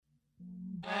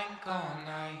Blank all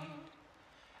night,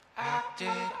 acted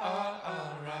all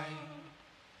alright.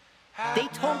 They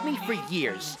told me for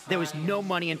years there was no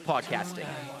money in podcasting.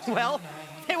 Well,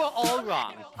 they were all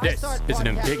wrong. This is an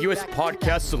Ambiguous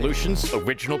Podcast Solutions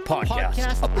original podcast.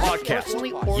 A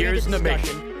podcast, years in the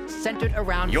making. Centered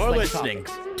around You're Slick listening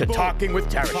topics. to Talking with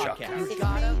Tarashuk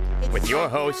Podcast. with your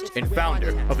host and founder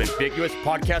of Ambiguous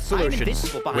Podcast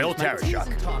Solutions, Will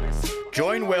Tarashuk.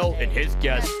 Join Will and his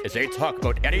guests as they talk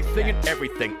about anything and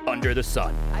everything under the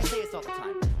sun. I say this all the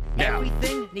time. Now,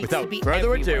 Everything needs to without be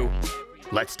further ado, everywhere.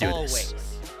 let's do Always.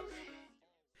 this.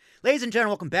 Ladies and gentlemen,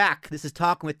 welcome back. This is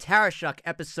Talking with Tarashuk,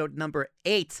 episode number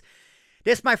 8.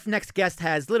 My next guest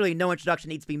has literally no introduction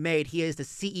needs to be made. He is the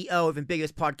CEO of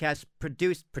Ambiguous Podcast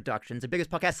Productions, Ambiguous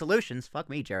Podcast Solutions. Fuck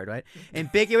me, Jared, right?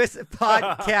 Ambiguous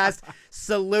Podcast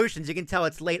Solutions. You can tell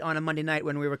it's late on a Monday night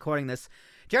when we're recording this.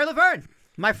 Jared Lavergne,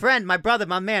 my friend, my brother,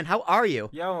 my man, how are you?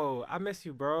 Yo, I miss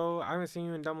you, bro. I haven't seen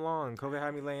you in dumb long. COVID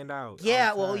had me laying out.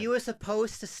 Yeah, well, you were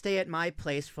supposed to stay at my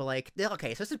place for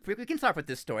okay, so we can start with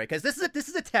this story, because this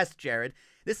is a test, Jared.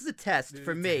 This is a test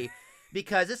for me.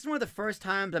 Because this is one of the first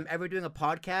times I'm ever doing a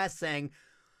podcast saying,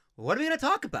 what are we going to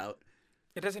talk about?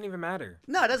 It doesn't even matter.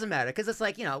 No, it doesn't matter. Because it's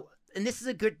like, and this is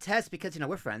a good test because,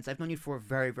 we're friends. I've known you for a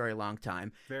very, very long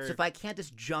time. So if I can't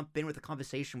just jump in with a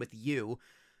conversation with you,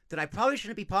 then I probably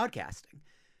shouldn't be podcasting.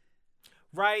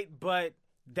 Right, but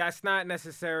that's not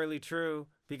necessarily true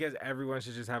because everyone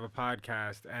should just have a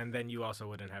podcast and then you also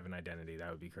wouldn't have an identity. That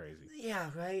would be crazy. Yeah,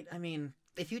 right? I mean,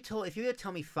 if you had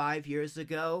told me 5 years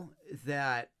ago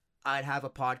that I'd have a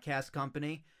podcast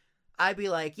company, I'd be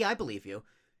like, yeah, I believe you.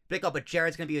 Be like, oh, but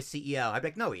Jared's going to be a CEO. I'd be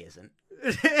like, no, he isn't.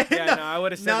 Yeah, no, I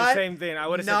would have said the same thing. I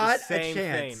would have said the same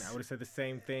thing. Chance. I would have said the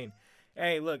same thing.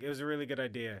 Hey, look, it was a really good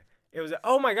idea. It was,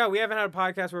 oh my God, we haven't had a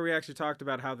podcast where we actually talked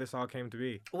about how this all came to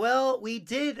be. Well, we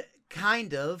did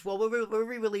kind of. Well, we're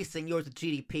re-releasing yours with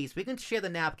GDP, so we can share the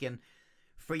napkin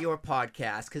for your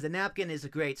podcast, because the napkin is a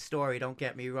great story, don't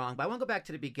get me wrong. But I want to go back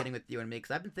to the beginning with you and me,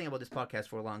 because I've been thinking about this podcast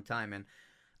for a long time, and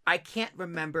I can't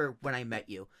remember when I met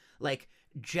you, like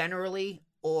generally,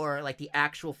 or like the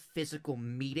actual physical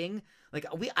meeting. Like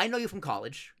I know you from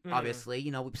college, obviously.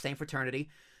 We same fraternity.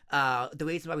 The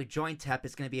reason why we joined TEP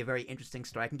is going to be a very interesting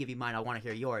story. I can give you mine. I want to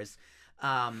hear yours.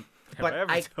 Have I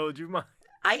ever told you mine?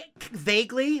 I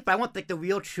vaguely, but I want like the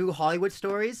real, true Hollywood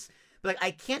stories. But like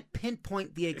I can't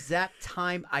pinpoint the exact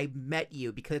time I met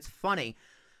you because it's funny.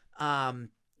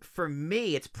 For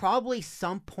me, it's probably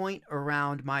some point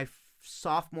around my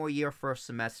sophomore year, first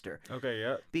semester. Okay,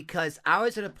 yeah. Because I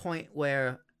was at a point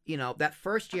where, that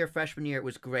first year, freshman year, it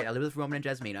was great. I lived with Roman and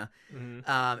Jasmina,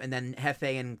 and then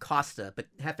Hefe and Costa. But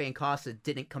Hefe and Costa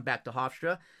didn't come back to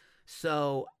Hofstra.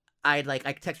 So I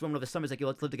texted Roman over the summer, like, yo,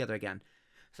 let's live together again.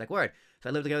 It's like, word. So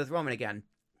I lived together with Roman again.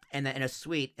 And then in a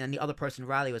suite, and the other person,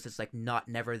 Riley, was just like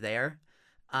never there.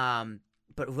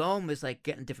 But Rome was like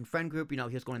getting a different friend group. He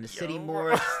was going to the city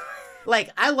more. Like,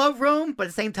 I love Rome, but at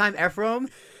the same time, F Rome.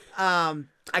 I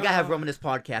gotta have Rome in this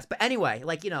podcast. But anyway,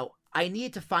 I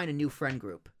needed to find a new friend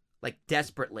group,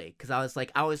 desperately, because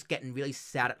I was getting really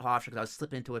sad at Hofstra because I was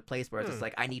slipping into a place where it's just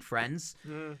I need friends.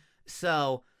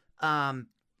 So, I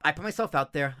put myself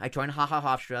out there. I joined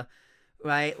Hofstra,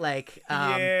 right?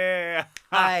 Yeah.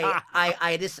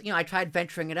 I just, I tried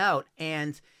venturing it out,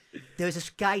 and there was this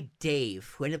guy,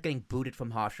 Dave, who ended up getting booted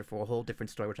from Hofstra for a whole different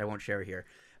story, which I won't share here.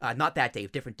 Not that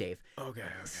Dave, different Dave. Okay.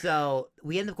 So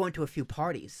we ended up going to a few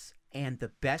parties, and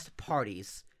the best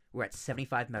parties were at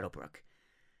 75 Meadowbrook.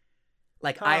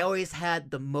 I always had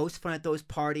the most fun at those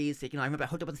parties. I remember I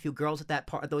hooked up with a few girls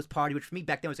at those parties, which for me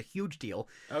back then was a huge deal.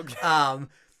 Okay.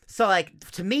 So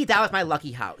to me, that was my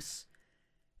lucky house.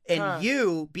 And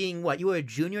you being what? You were a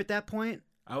junior at that point?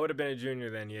 I would have been a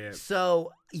junior then, yeah.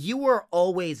 So you were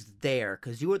always there,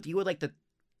 because you were like the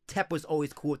TEP was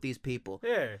always cool with these people.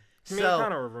 Yeah. So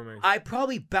kind of roommates. I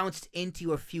probably bounced into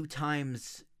you a few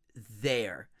times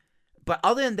there. But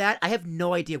other than that, I have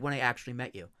no idea when I actually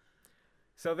met you.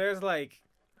 So there's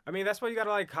that's why you gotta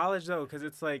like college though, because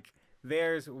it's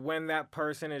there's when that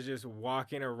person is just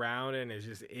walking around and is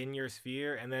just in your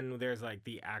sphere, and then there's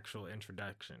the actual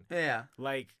introduction. Yeah.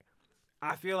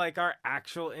 I feel like our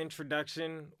actual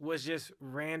introduction was just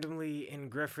randomly in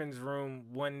Griffin's room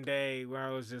one day where I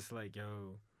was just like,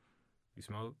 yo, you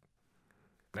smoke?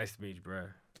 Nice to meet you, bro.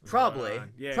 Probably.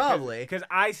 Yeah, probably. Because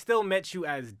I still met you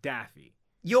as Daffy.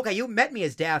 You met me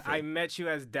as Daffy. I met you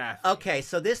as Daffy. Okay,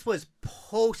 so this was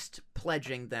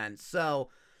post-pledging then. So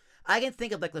I can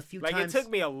think of the few times. It took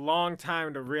me a long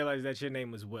time to realize that your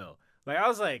name was Will. I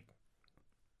was like,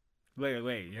 Wait,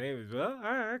 your name is Will? All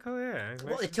right, cool, yeah.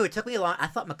 Well, it took me a long. I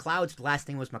thought McLeod's last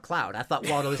name was McLeod. I thought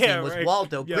Waldo's Yeah, name was right.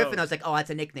 Waldo. Yo. Griffin, I was like, oh, that's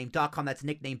a nickname. .com, that's a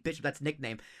nickname. Bishop, that's a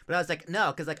nickname. But I was like,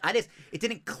 no, because it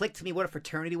didn't click to me what a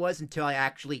fraternity was until I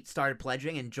actually started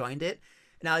pledging and joined it.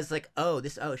 And I was like, oh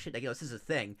shit, like, this is a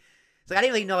thing. So I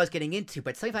didn't really know what I was getting into,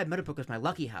 but 75 Meadowbrook was my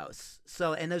lucky house.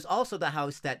 So, and there's also the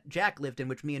house that Jack lived in,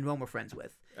 which me and Rome were friends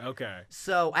with. Okay.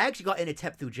 So I actually got into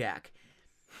TEP through Jack.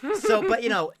 So, but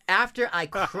after I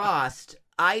crossed,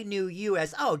 I knew you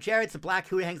as, oh, Jared's the black kid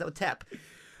who hangs out with TEP,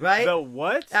 right? The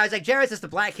what? I was like, Jared's just the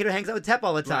black kid who hangs out with TEP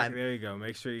all the time. There you go.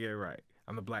 Make sure you get it right.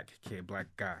 I'm the black kid, black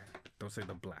guy. Don't say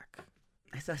the black.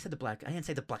 I said the black. I didn't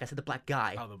say the black. I said the black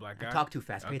guy. Oh, the black guy. I talk too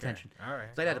fast. Pay attention. All right.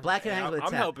 So yeah, the black kid hangs with I'm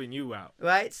TEP. helping you out.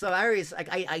 Right? So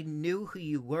I knew who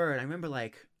you were, and I remember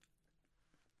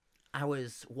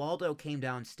Waldo came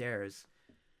downstairs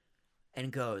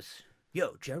and goes,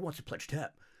 yo, Jared wants to pledge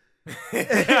TEP.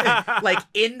 Like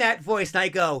in that voice, and I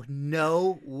go,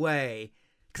 no way.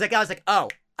 Because I was like, oh,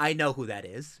 I know who that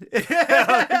is.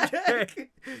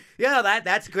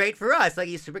 That's great for us. Like,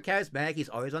 he's super charismatic. He's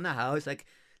always on the house. Like,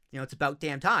 it's about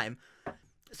damn time.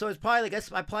 So it's probably,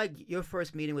 your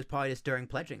first meeting was probably just during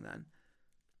pledging then.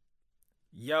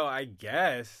 Yo, I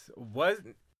guess. Was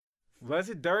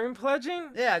it during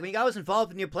pledging? Yeah, I mean, I was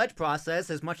involved in your pledge process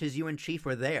as much as you and Chief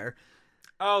were there.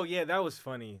 Oh, yeah, that was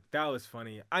funny.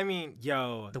 I mean,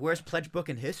 yo. The worst pledge book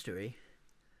in history.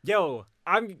 Yo,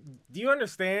 do you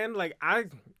understand?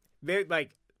 They're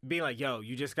being like, yo,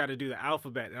 you just got to do the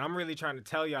alphabet. And I'm really trying to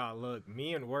tell y'all, look,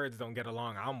 me and words don't get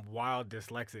along. I'm wild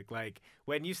dyslexic. Like,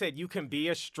 when you said you can be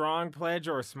a strong pledge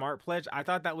or a smart pledge, I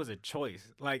thought that was a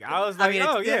choice. Like, I was like,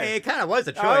 it kind of was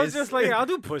a choice. I was just like, I'll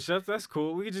do push-ups. That's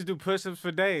cool. We can just do push-ups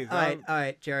for days. All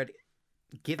right, Jared,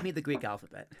 give me the Greek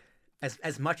alphabet.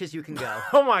 As much as you can go.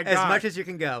 Oh, my God. As much as you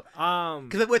can go.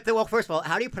 Well, first of all,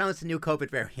 how do you pronounce the new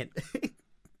COVID variant?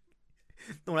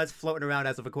 The one that's floating around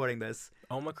as of recording this.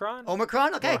 Omicron?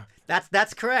 Okay,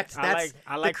 that's correct. That's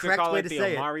I like the correct to call way it to the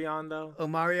say Omarion, though.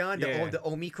 Omarion, Yeah. the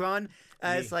Omicron.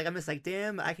 It's like, I'm just like,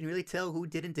 damn, I can really tell who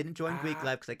didn't join Greek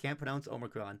life because I can't pronounce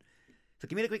Omicron. So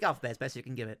give me the Greek alphabet as best you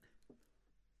can give it.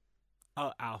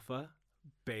 Alpha,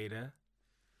 beta.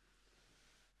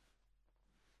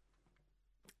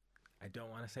 I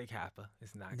don't want to say kappa.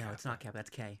 It's not kappa. No, it's not Kappa.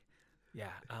 That's K. Yeah.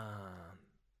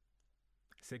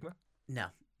 Sigma? No.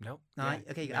 Nope. No, Yeah.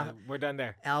 okay. No, we're done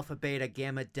there. Alpha, beta,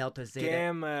 gamma, delta, zeta.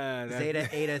 Gamma. Zeta,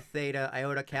 eta, theta,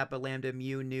 iota, kappa, lambda,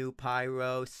 mu, nu, pi,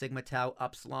 rho, sigma, tau,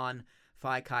 upsilon,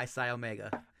 phi, chi, psi,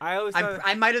 omega.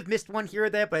 I might have missed one here or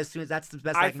there, but as soon as that's the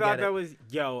best I can get it. I thought that was,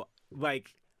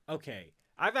 okay.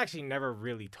 I've actually never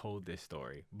really told this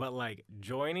story, but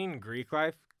joining Greek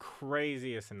life,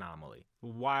 craziest anomaly,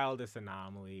 wildest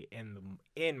anomaly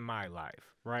in my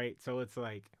life, right? So it's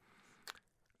like,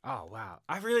 oh wow,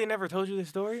 I really never told you this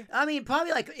story. I mean,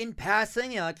 probably in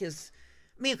passing, because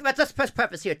let's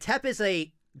preface here. TEP is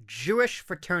a Jewish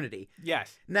fraternity.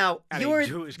 Yes. Now you are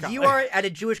at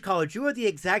a Jewish college. You are the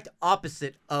exact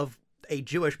opposite of a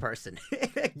Jewish person.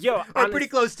 Yo, or pretty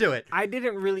close to it. I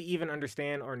didn't really even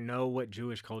understand or know what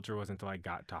Jewish culture was until I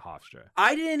got to Hofstra.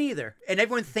 I didn't either, and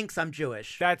everyone thinks I'm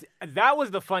Jewish. That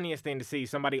was the funniest thing to see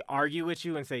somebody argue with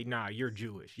you and say, "Nah, you're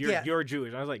Jewish. You're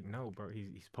Jewish." I was like, "No, bro,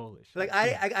 he's Polish."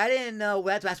 I didn't know.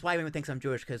 That's why everyone thinks I'm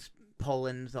Jewish, because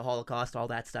Poland, the Holocaust, all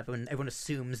that stuff. Everyone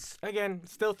assumes. Again,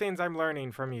 still things I'm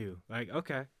learning from you.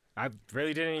 Okay. I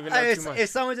really didn't even know too much. If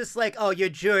someone's just like, oh, you're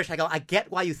Jewish, I go, I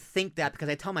get why you think that, because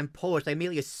I tell them I'm Polish. They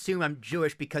immediately assume I'm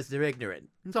Jewish because they're ignorant.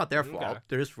 It's not their fault.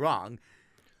 They're just wrong.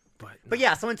 But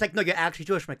yeah, someone's like, no, you're actually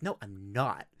Jewish. I'm like, no, I'm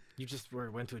not. You just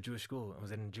went to a Jewish school. I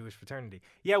was in a Jewish fraternity.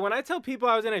 Yeah, when I tell people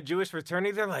I was in a Jewish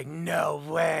fraternity, they're like, no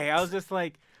way. I was just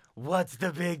like, what's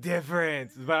the big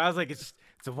difference? But I was like, it's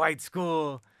a white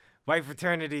school, white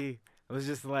fraternity. It was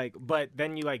just like, but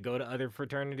then you go to other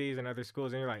fraternities and other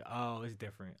schools and you're like, oh, it's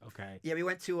different. Okay. Yeah, we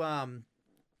went to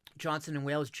Johnson and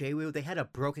Wales, JWU. They had a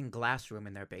broken glass room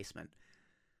in their basement.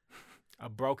 A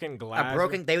broken glass?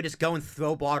 They would just go and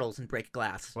throw bottles and break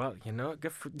glass. Well,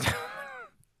 good for...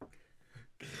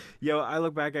 Yo, I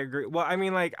look back at Greek. Well, I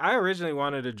mean, I originally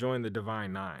wanted to join the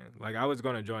Divine Nine. I was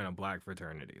going to join a black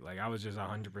fraternity. I was just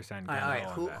 100% all right.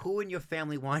 Who in your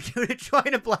family wanted you to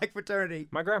join a black fraternity?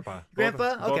 My grandpa.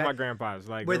 Grandpa? Both my grandpas.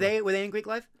 Were they in Greek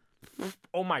life?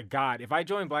 Oh my God! If I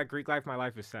joined Black Greek life, my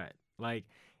life is set.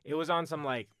 It was on some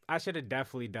I should have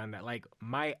definitely done that.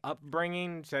 My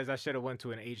upbringing says I should have went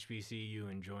to an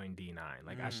HBCU and joined D9.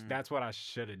 That's what I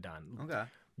should have done. Okay.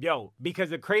 Yo,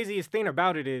 because the craziest thing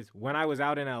about it is when I was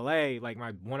out in LA,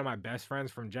 one of my best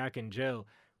friends from Jack and Jill,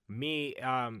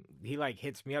 he like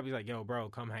hits me up. He's like, yo, bro,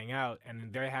 come hang out.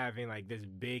 And they're having like this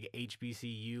big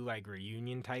HBCU like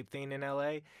reunion type thing in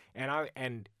LA.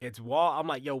 And it's I'm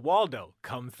like, yo, Waldo,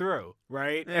 come through,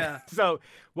 right? Yeah. So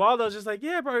Waldo's just like,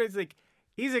 yeah, bro. It's like,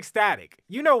 he's ecstatic.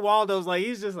 You know, Waldo's like,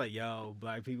 he's just like, yo,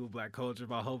 black people, black culture,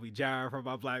 my homie Jared from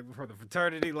the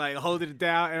fraternity, like holding it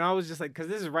down. And I was just like, because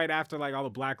this is right after like all the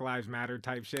Black Lives Matter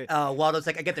type shit. Waldo's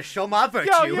like, I get to show my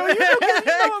virtue. Yo, you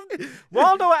know,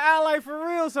 Waldo an ally for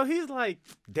real. So he's like,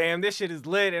 damn, this shit is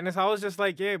lit. And I was just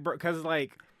like, yeah, bro, because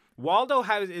like Waldo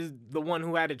is the one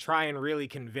who had to try and really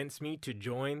convince me to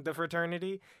join the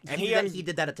fraternity, and he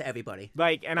did that to everybody.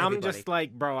 Like, and everybody. I'm just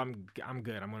like, bro, I'm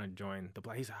good. I'm gonna join the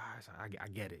Black. He's like, I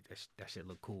get it. That shit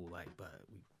look cool. Like, but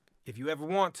if you ever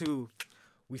want to,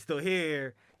 we still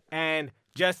here. And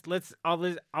just I'll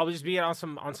just be on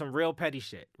some real petty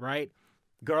shit, right?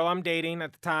 Girl I'm dating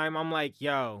at the time, I'm like,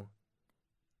 yo,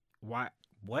 what?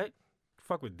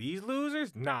 Fuck with these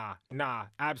losers? Nah,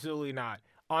 absolutely not.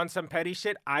 On some petty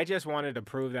shit, I just wanted to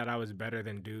prove that I was better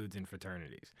than dudes in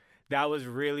fraternities. That was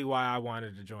really why I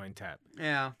wanted to join TEP.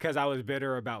 Yeah. Because I was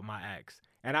bitter about my ex.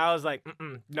 And I was like,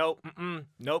 nope,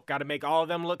 got to make all of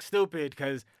them look stupid.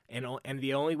 And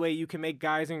the only way you can make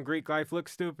guys in Greek life look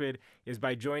stupid is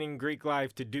by joining Greek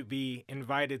life to be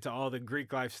invited to all the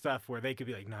Greek life stuff where they could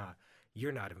be like, nah,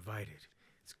 you're not invited.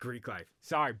 It's Greek life.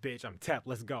 Sorry, bitch. I'm TEP.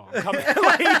 Let's go. I'm coming.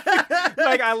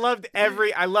 like I loved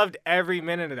every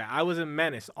minute of that. I was a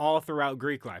menace all throughout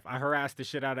Greek life. I harassed the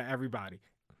shit out of everybody.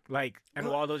 And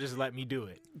Waldo just let me do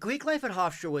it. Greek life at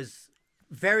Hofstra was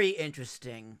very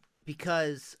interesting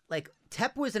because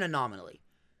TEP was an anomaly.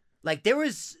 There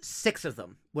was 6 of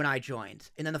them when I joined,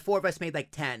 and then the 4 of us made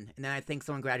 10, and then I think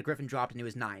someone graduated. Griffin dropped, and it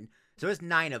was 9. So there was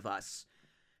 9 of us,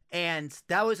 and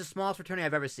that was the smallest fraternity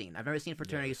I've ever seen. I've never seen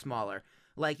fraternities smaller.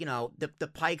 The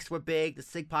Pikes were big, the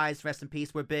Sig Pies, rest in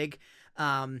peace, were big.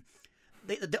 All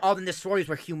the sororities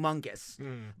were humongous.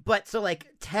 But so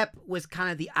TEP was kind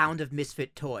of the island of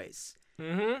misfit toys,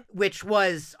 which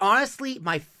was honestly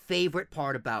my favorite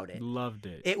part about it. Loved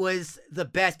it. It was the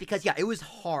best because it was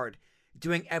hard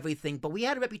doing everything, but we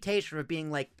had a reputation for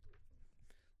being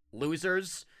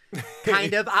losers.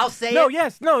 Kind of, I'll say no, it.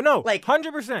 Yes, no,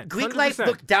 100%. Greek life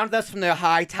looked down at us from their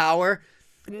high tower.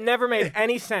 Never made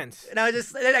any sense. And I was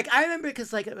just I remember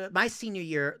because my senior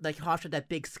year, Hofstra had that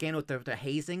big scandal with the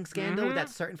hazing scandal with that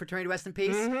certain fraternity, rest in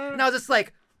peace. And I was just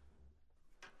like,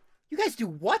 you guys do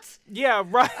what? Yeah,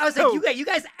 right. I was like, you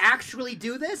guys actually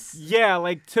do this?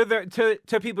 Yeah,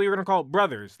 to people you're gonna call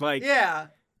brothers, yeah,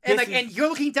 and you're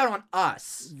looking down on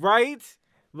us, right?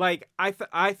 I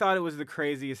thought it was the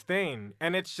craziest thing,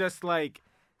 and it's just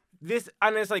this,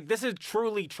 and it's this is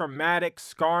truly traumatic,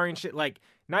 scarring shit.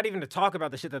 Not even to talk about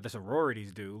the shit that the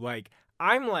sororities do.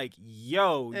 I'm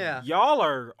yo, y'all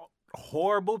are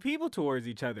horrible people towards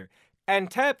each other. And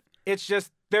TEP, it's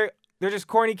just they're just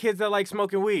corny kids that like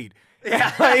smoking weed.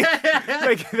 Yeah.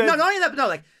 No, not only that, but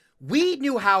no, we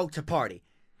knew how to party.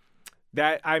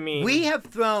 We have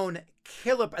thrown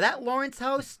killer that Lawrence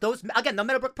house. Those again, the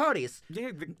Meadowbrook parties.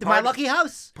 Yeah, my lucky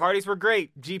house. Parties were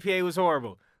great. GPA was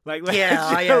horrible.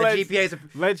 GPA's.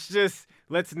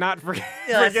 Let's not forget.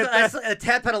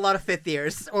 TEP had a lot of 5th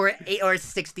years, or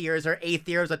 6th years, or 8th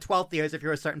years, or 12th years if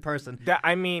you're a certain person. But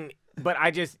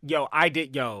I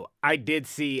did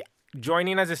see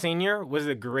joining as a senior was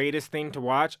the greatest thing to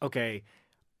watch. Okay.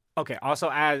 Also,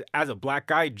 as a black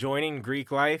guy joining Greek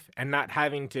life and not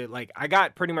having to I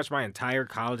got pretty much my entire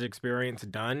college experience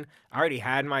done. I already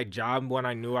had my job when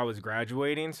I knew I was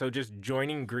graduating, so just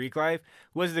joining Greek life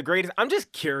was the greatest. I'm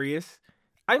just curious.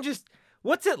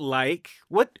 What's it like?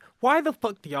 Why the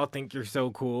fuck do y'all think you're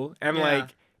so cool? And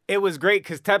it was great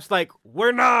because TEP's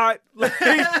we're not.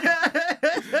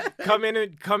 Come in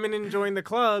and join the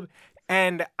club.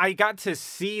 And I got to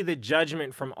see the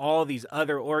judgment from all these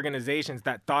other organizations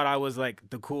that thought I was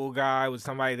the cool guy, was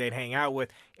somebody they'd hang out with,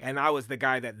 and I was the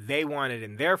guy that they wanted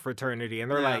in their fraternity.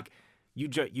 And they're you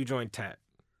joined TEP.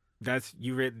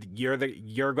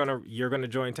 You're gonna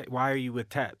join TEP. Why are you with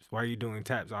TEP? Why are you doing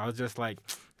TEP? So I was just because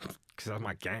that's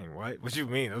my gang. What you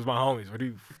mean? Those my homies. What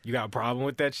you got a problem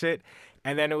with that shit?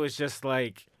 And then it was just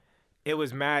it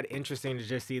was mad interesting to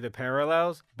just see the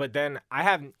parallels. But then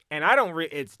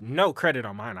it's no credit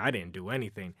on mine. I didn't do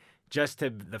anything. Just to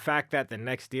the fact that the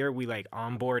next year we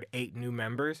onboard 8 new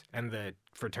members and the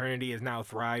fraternity is now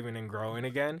thriving and growing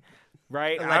again.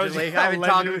 Right? Allegedly. I haven't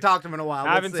talked to him in a while.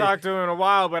 I haven't talked to him in a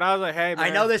while, but I was like, hey, man. I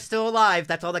know they're still alive.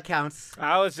 That's all that counts.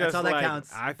 I was just That's all that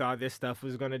counts. I thought this stuff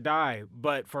was going to die.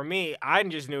 But for me, I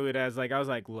just knew it as I was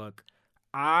look,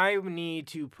 I need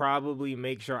to probably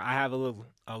make sure I have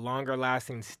a longer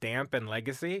lasting stamp and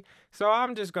legacy. So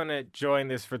I'm just gonna join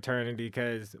this fraternity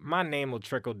because my name will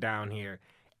trickle down here.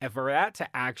 If for that to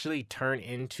actually turn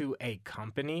into a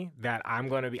company that I'm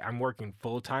working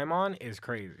full time on is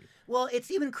crazy. Well,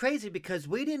 it's even crazy because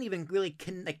we didn't even really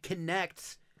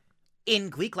connect in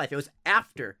Greek life. It was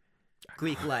after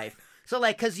Greek life. So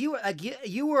like, cause you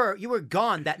were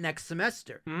gone that next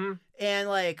semester, and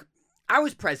like I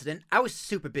was president. I was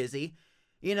super busy.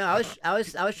 You know, I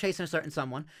was chasing a certain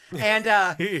someone, and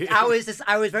I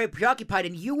was very preoccupied,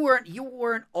 and you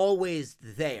weren't always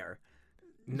there.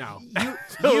 No,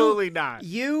 absolutely not.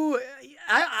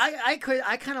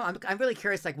 I'm really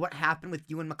curious, like, what happened with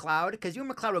you and McLeod, because you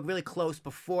and McLeod were really close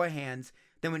beforehand.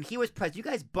 Then when he was president, you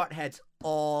guys butt heads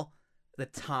all the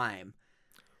time.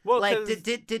 Well, like,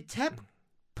 did Tep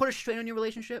put a strain on your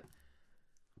relationship?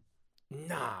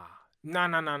 Nah, I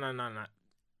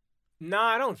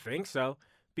don't think so,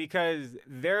 because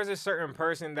there's a certain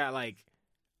person that like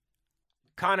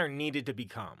Connor needed to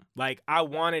become. Like, I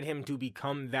wanted him to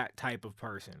become that type of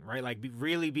person, right? Like,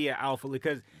 really be an alpha,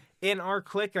 because in our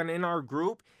clique and in our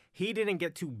group, he didn't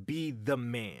get to be the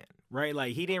man, right?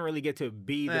 Like, he didn't really get to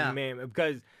be the man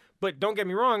but don't get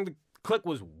me wrong, the clique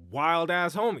was wild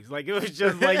ass homies. Like, it was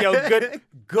just like, yo,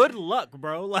 good luck,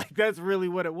 bro. Like, that's really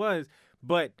what it was.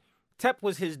 But Tep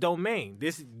was his domain.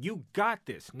 You got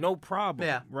this, no problem.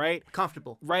 Yeah, right.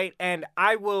 Comfortable, right. And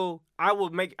I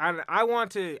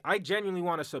genuinely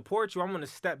want to support you. I'm gonna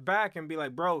step back and be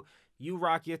like, bro, you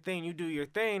rock your thing, you do your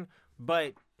thing,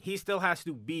 but he still has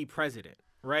to be president,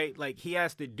 right? Like, he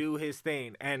has to do his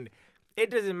thing, and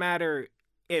it doesn't matter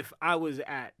if I was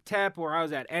at Tep or I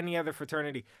was at any other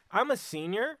fraternity. I'm a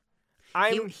senior.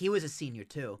 He was a senior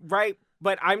too, right?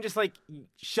 But I'm just like,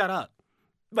 shut up.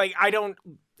 Like, I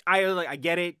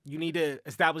get it. You need to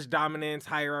establish dominance,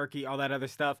 hierarchy, all that other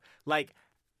stuff. Like,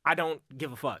 I don't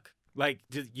give a fuck. Like,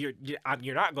 just you're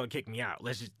not gonna kick me out.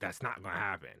 That's not gonna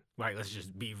happen. Like, let's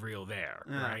just be real there,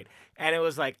 right? And it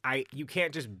was like, you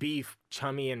can't just be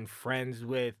chummy and friends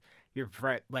with your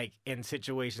like in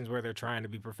situations where they're trying to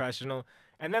be professional.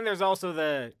 And then there's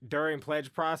also during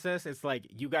pledge process, it's like,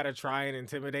 you gotta try and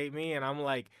intimidate me, and I'm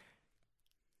like,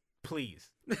 please.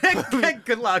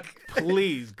 Good luck.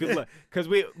 Please, good luck. Because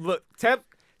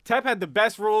Tep had the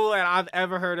best rule that I've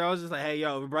ever heard. I was just like, hey,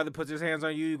 yo, if a brother puts his hands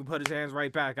on you, you can put his hands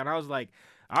right back. And I was like,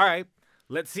 all right,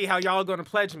 let's see how y'all gonna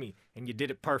pledge me. And you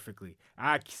did it perfectly.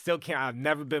 I still can't. I've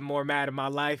never been more mad in my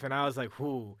life. And I was like,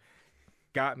 whoo,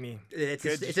 got me. It's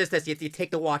just this. You take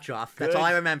the watch off. That's all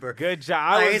I remember. Good job.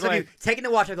 I was like, taking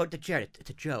the watch. I go to Jared. It's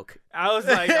a joke. I was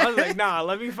like, nah.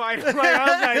 Let me find him.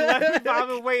 I've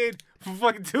been waiting for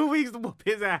fucking 2 weeks to whoop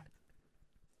his ass.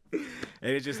 And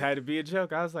it just had to be a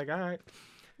joke. I was like, all right.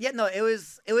 Yeah, no, it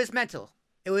was mental.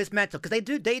 It was mental because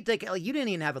you didn't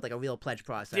even have like a real pledge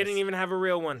process. Didn't even have a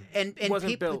real one. And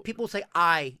people say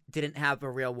I didn't have a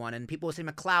real one, and people say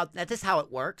McLeod. That's just how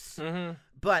it works. Mm-hmm.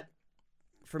 But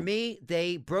for me,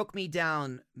 they broke me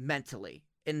down mentally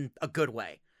in a good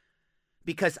way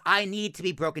because I need to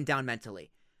be broken down mentally.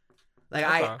 Like,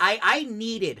 okay. I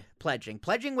needed pledging.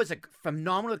 Pledging was a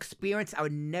phenomenal experience I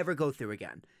would never go through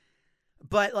again.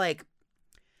 But, like,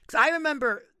 because I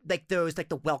remember, like, there was, like,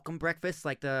 the welcome breakfast,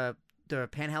 like, the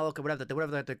Panhellenic or whatever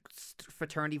the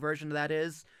fraternity version of that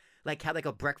is. Like, had, like,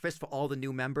 a breakfast for all the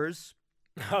new members.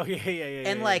 Oh, yeah.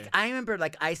 And, like, I remember,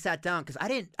 like, I sat down, because I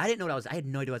didn't know what I had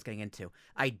no idea what I was getting into.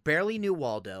 I barely knew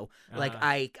Waldo. Like,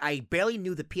 I barely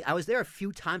knew I was there a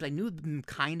few times. I knew them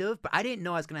kind of, but I didn't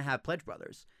know I was going to have Pledge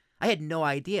Brothers. I had no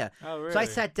idea. Oh, really? So I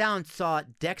sat down, saw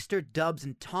Dexter, Dubs,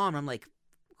 and Tom, and I'm like,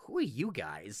 who are you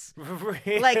guys?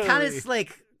 Really? Like, kind of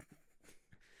like,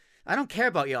 I don't care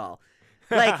about y'all.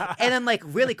 Like, and then, like,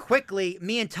 really quickly,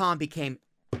 me and Tom became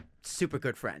super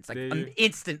good friends. Like,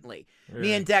 instantly. Really?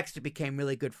 Me and Dexter became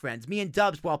really good friends. Me and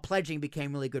Dubs, while pledging,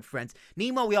 became really good friends.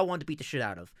 Nemo, we all wanted to beat the shit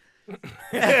out of.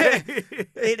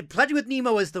 Pledging with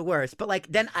Nemo was the worst. But,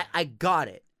 like, then I got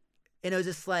it. And it was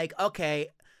just like, okay,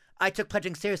 I took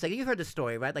pledging seriously. Like, you heard the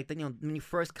story, right? Like, when you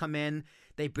first come in,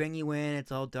 they bring you in,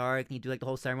 it's all dark, and you do, like, the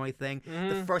whole ceremony thing. Mm-hmm.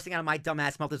 The first thing out of my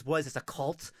dumbass mouth was it's a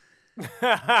cult.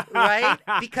 Right?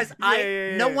 Because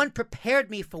no one prepared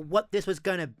me for what this was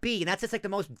gonna be. And that's just, like, the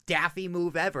most daffy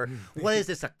move ever. What is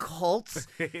this, a cult?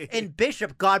 And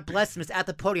Bishop, God bless him, is at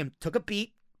the podium, took a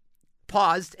beat,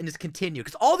 paused, and just continued.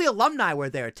 Because all the alumni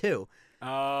were there, too.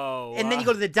 Oh, and then you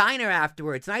go to the diner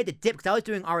afterwards, and I had to dip because I was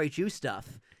doing RHU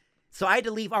stuff. So I had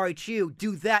to leave RHU,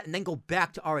 do that, and then go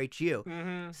back to RHU.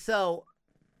 Mm-hmm. So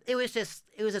it was just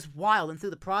wild. And through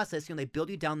the process, they build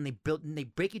you down, and they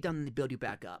break you down, and they build you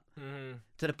back up. Mm-hmm.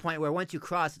 To the point where once you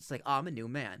cross, it's like, oh, I'm a new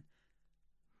man.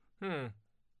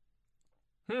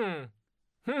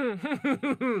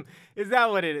 Is that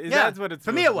what it is? Yeah. That's what it's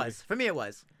For me, it was. For me, it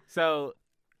was. So,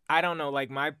 I don't know, like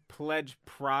my pledge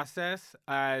process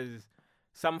as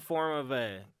some form of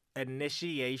a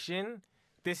initiation.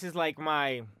 This is like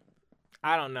my,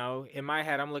 I don't know. In my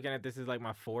head, I'm looking at this as like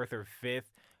my 4th or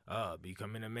 5th,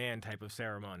 becoming a man type of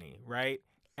ceremony, right?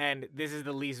 And this is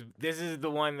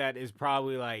the one that is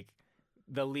probably like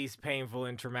the least painful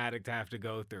and traumatic to have to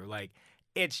go through. Like,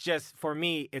 it's just, for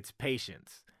me, it's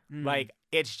patience. Like,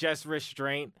 it's just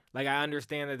restraint. Like, I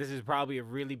understand that this is probably a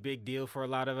really big deal for a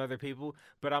lot of other people,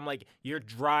 but I'm like,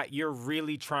 you're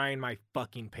really trying my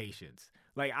fucking patience.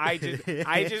 Like, I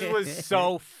just was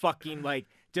so fucking, like,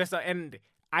 and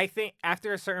I think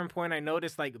after a certain point, I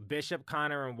noticed, like, Bishop,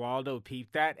 Connor, and Waldo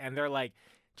peeped that, and they're like,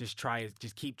 just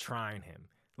keep trying him.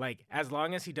 Like, as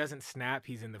long as he doesn't snap,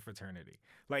 he's in the fraternity.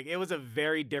 Like, it was a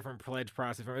very different pledge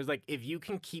process. It was like, if you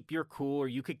can keep your cool or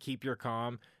you could keep your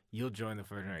calm, you'll join the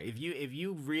fraternity. If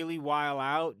you really wild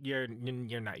out, you're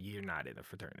not in the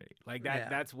fraternity. Like that. Yeah.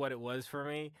 That's what it was for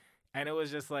me. And it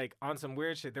was just like on some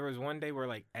weird shit. There was one day where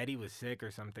like Eddie was sick or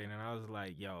something, and I was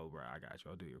like, "Yo, bro, I got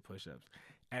you. I'll do your push-ups."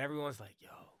 And everyone's like, "Yo,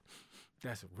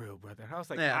 that's a real brother." And I was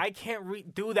like, I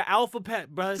can't do the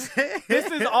alphabet, bro.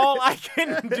 This is all I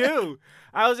can do.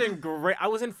 I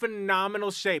was in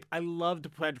phenomenal shape. I loved the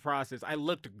pledge process. I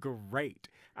looked great.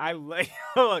 I was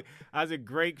in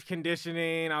great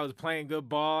conditioning. I was playing good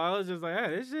ball. I was just like,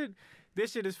 hey,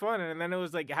 this shit is fun. And then it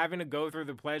was like having to go through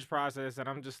the pledge process, and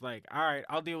I'm just like, all right,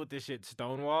 I'll deal with this shit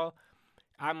Stonewall.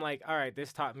 I'm like, all right,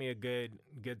 this taught me a good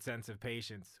sense of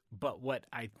patience. But what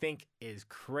I think is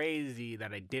crazy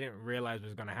that I didn't realize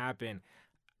was going to happen,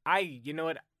 you know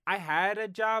what? I had a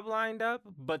job lined up,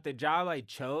 but the job I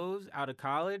chose out of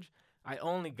college, I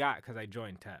only got because I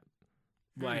joined TEP.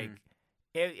 Like,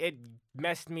 it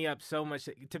messed me up so much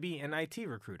to be an IT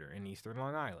recruiter in Eastern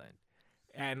Long Island.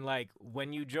 And, like,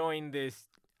 when you join this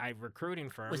recruiting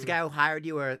firm... Was the guy who hired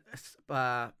you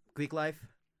Greek Life?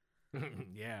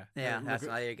 Yeah. Yeah,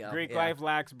 there you go. Greek Life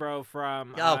Lax, bro,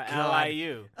 from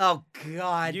LIU. Oh,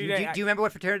 God. Do you remember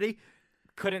what fraternity?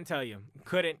 Couldn't tell you.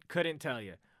 Couldn't tell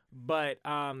you. But,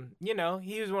 you know,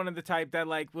 he was one of the type that,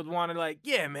 like, would want to, like,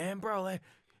 yeah, man, bro, like,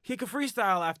 he could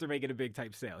freestyle after making a big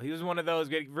type sale. He was one of those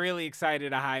getting really excited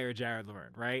to hire Jared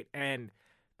Lavergne, right? And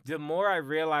the more I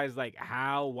realized, like,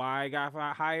 why I got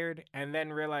hired, and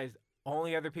then realized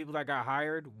only other people that got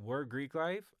hired were Greek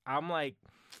Life, I'm like,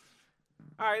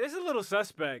 all right, this is a little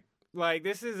suspect. Like,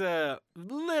 this is a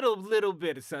little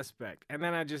bit of suspect. And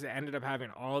then I just ended up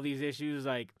having all these issues,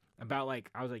 like, about,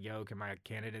 like, I was like, yo, can my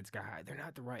candidates get hired? They're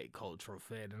not the right cultural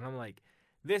fit. And I'm like,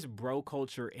 this bro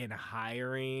culture in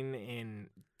hiring and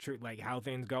like how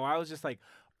things go, I was just like,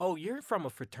 oh, you're from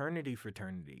a fraternity.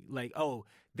 Like, oh,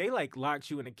 they like locked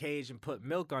you in a cage and put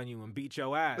milk on you and beat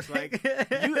your ass. Like,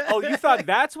 you thought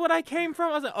that's what I came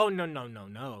from? I was like, oh,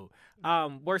 no.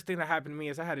 Worst thing that happened to me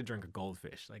is I had to drink a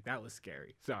goldfish. Like, that was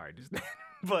scary. Sorry, just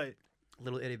but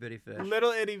little itty bitty fish.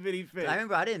 I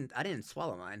remember I didn't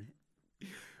swallow mine.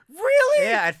 Really?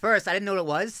 Yeah, at first I didn't know what it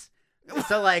was.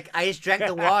 So like I just drank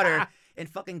the water. And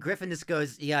fucking Griffin just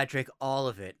goes, you gotta drink all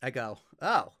of it. I go,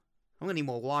 oh, I'm gonna need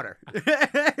more water.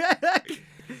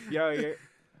 Yo,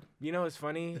 you know what's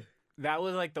funny? That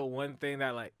was like the one thing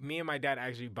that like me and my dad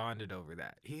actually bonded over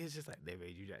that. He was just like, they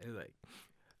made you drink. He was like,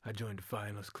 I joined the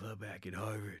finals club back at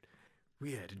Harvard.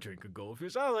 We had to drink a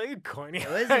goldfish. I was like, corny. It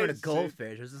wasn't even a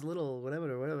goldfish. It was this little, whatever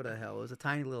the hell. It was a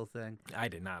tiny little thing. I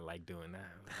did not like doing that.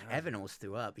 Evan almost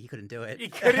threw up. He couldn't do it. He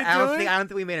couldn't I don't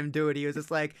think we made him do it. He was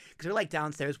just like, because we're like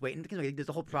downstairs waiting. There's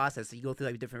a whole process. So you go through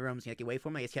like different rooms. And you wait for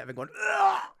him. I guess Evan going,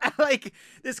 ugh! Like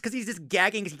this, because he's just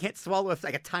gagging because he can't swallow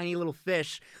like a tiny little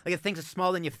fish. Like the things are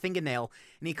smaller than your fingernail,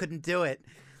 and he couldn't do it.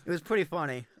 It was pretty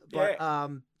funny. But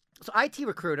so IT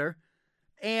recruiter.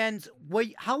 And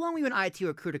how long were you an IT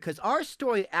recruiter? Because our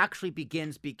story actually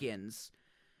begins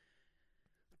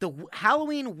the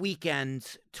Halloween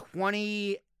weekend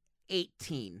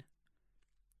 2018.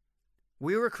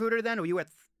 Were you a recruiter then, or were you at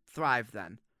Thrive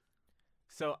then?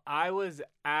 So I believe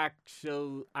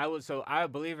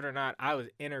it or not, I was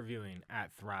interviewing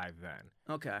at Thrive then.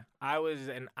 Okay. I was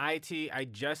an IT. I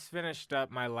just finished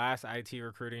up my last IT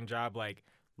recruiting job. Like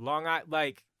Long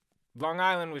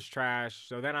Island was trash,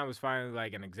 so then I was finally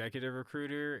like an executive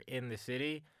recruiter in the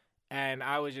city, and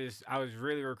I was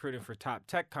really recruiting for top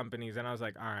tech companies, and I was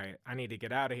like, all right, I need to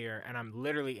get out of here, and I'm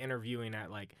literally interviewing at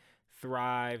like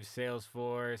Thrive,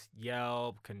 Salesforce,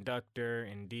 Yelp, Conductor,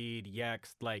 Indeed,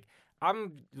 Yext, like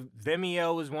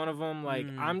Vimeo was one of them, like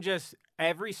I'm just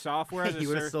every software as a You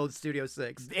would have service. sold Studio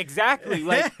 6. Exactly.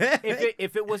 Like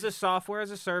if it was a software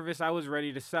as a service, I was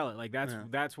ready to sell it. Like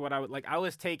that's what I would like. I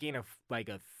was taking a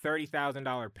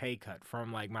 $30,000 pay cut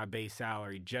from like my base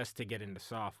salary just to get into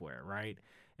software, right?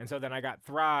 And so then I got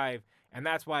Thrive, and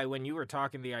that's why when you were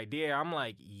talking the idea, I'm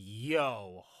like,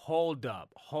 yo, hold up.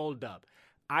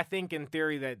 I think in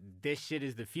theory that this shit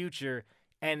is the future,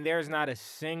 and there's not a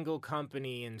single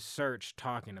company in search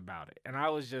talking about it. And I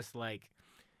was just like,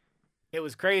 it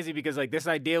was crazy because like this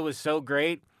idea was so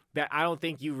great that I don't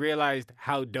think you realized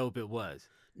how dope it was.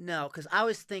 No, because I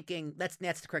was thinking that's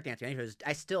the correct answer.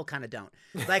 I still kind of don't.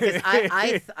 Like, 'cause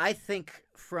I think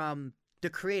from the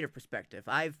creative perspective,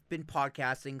 I've been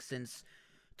podcasting since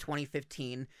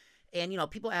 2015,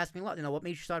 and people ask me a lot. What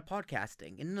made you start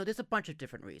podcasting? And there's a bunch of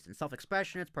different reasons: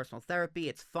 self-expression, it's personal therapy,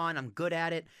 it's fun, I'm good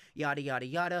at it, yada yada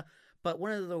yada. But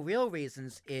one of the real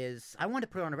reasons is I wanted to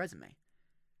put it on a resume.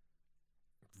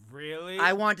 Really?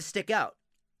 I wanted to stick out.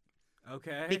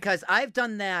 Okay. Because I've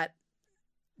done that.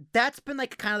 That's been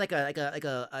like kind of like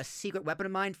a secret weapon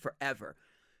of mine forever.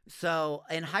 So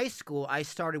in high school, I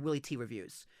started Willie T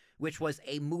Reviews, which was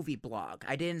a movie blog.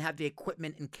 I didn't have the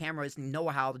equipment and cameras and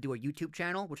know-how to do a YouTube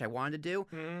channel, which I wanted to do,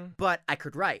 but I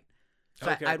could write.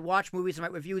 So Okay. I'd watch movies and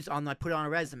write reviews on them. I'd put it on a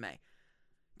resume.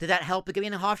 Did that help to get me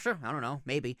into Hofstra? I don't know,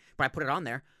 maybe, but I put it on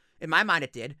there. In my mind,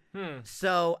 it did.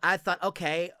 So I thought,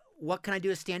 okay, what can I do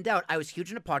to stand out? I was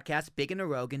huge into podcasts, big into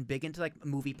Rogan, big into like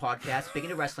movie podcasts, big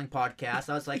into wrestling podcasts.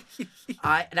 I was like,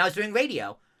 I was doing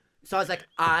radio. So I was like,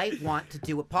 I want to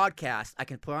do a podcast. I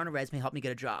can put it on a resume, help me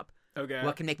get a job. Okay.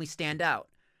 What can make me stand out?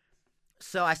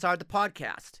 So I started the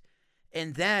podcast.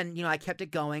 And then, I kept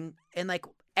it going. And like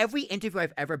every interview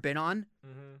I've ever been on,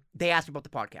 they asked me about the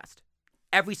podcast.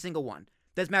 Every single one.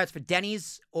 Doesn't matter if it's for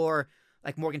Denny's or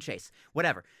like Morgan Chase,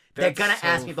 whatever. They're going to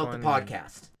ask me about the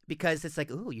podcast. Because it's like,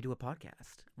 ooh, you do a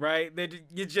podcast. Right?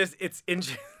 It's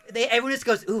interesting. Everyone just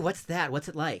goes, ooh, what's that? What's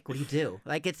it like? What do you do?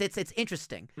 Like, it's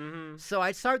interesting. So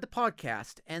I started the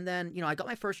podcast, and then, I got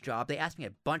my first job. They asked me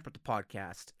a bunch about the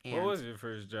podcast. And What was your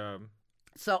first job?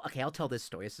 So, okay, I'll tell this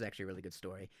story. This is actually a really good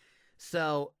story.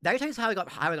 So, did I tell you how I got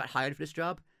hired for this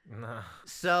job? No.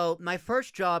 So, my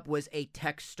first job was a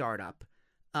tech startup.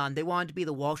 They wanted to be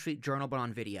the Wall Street Journal, but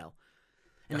on video.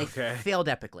 And they failed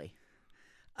epically.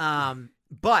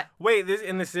 But wait, this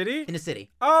in the city? In the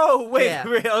city. Oh, wait, Yeah.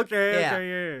 okay,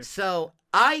 yeah. So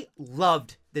I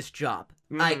loved this job.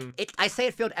 Like I say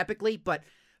it failed epically, but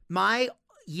my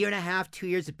 1.5, 2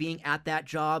 years of being at that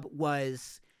job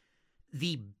was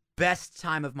the best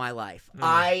time of my life.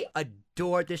 I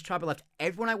adored this job. I loved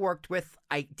everyone I worked with.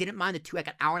 I didn't mind like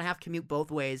an 1.5-hour commute both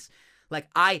ways. Like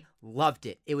I loved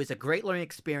it. It was a great learning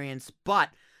experience, but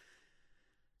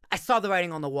I saw the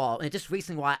writing on the wall, and it just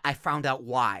recently I found out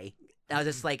why. I was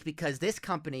just like, because this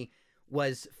company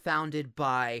was founded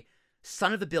by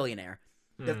son of a billionaire,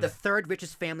 the third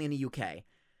richest family in the UK.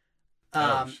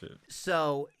 Shit.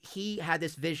 So he had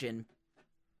this vision,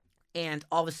 and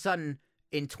all of a sudden,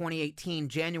 in 2018,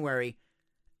 January,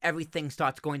 everything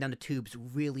starts going down the tubes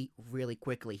really, really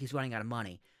quickly. He's running out of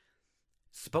money.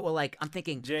 But I'm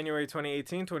thinking... January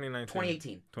 2018, 2019?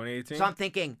 2018. 2018? So I'm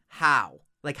thinking, how?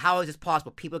 Like, how is this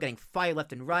possible? People are getting fired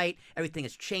left and right. Everything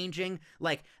is changing.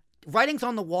 Like... Writing's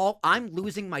on the wall. I'm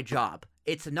losing my job.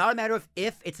 It's not a matter of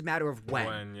if, it's a matter of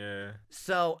when. Yeah.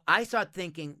 So I start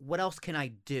thinking, what else can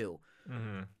I do?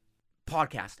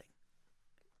 Podcasting.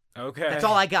 Okay. That's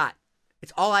all I got.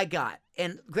 It's all I got.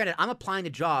 And granted, I'm applying to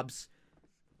jobs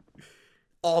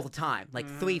all the time. Like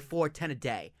 3, 4, 10 a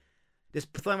day.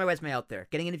 Just throwing my resume out there.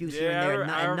 Getting interviews here and there.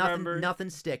 And nothing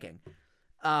sticking.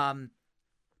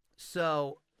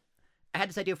 So I had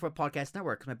this idea for a podcast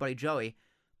network because my buddy Joey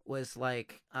was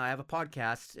like, I have a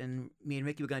podcast, and me and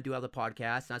Ricky were going to do other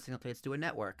podcasts, and I was thinking, okay, let's do a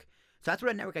network. So that's where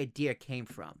a network idea came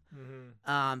from.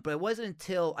 But it wasn't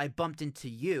until I bumped into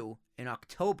you in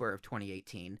October of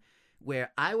 2018,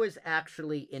 where I was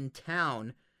actually in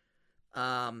town.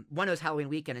 One, it was Halloween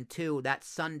weekend, and two, that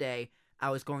Sunday,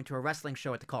 I was going to a wrestling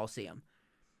show at the Coliseum.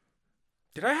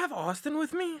 Did I have Austin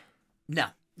with me? No.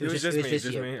 It was just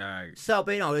you. me? All right. So,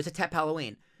 but it was a Tep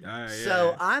Halloween.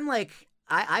 So I'm like...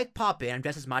 I pop in. I'm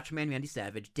dressed as Macho Man Randy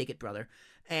Savage. Dig it, brother.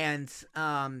 And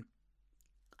I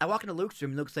walk into Luke's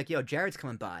room. And Luke's like, yo, Jared's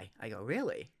coming by. I go,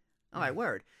 really? All right,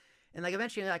 word. And like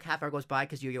eventually, like half hour goes by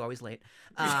because you're always late.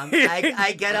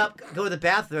 I get up, go to the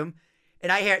bathroom,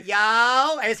 and I hear, yo.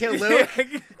 I just hear Luke.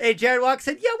 And Jared walks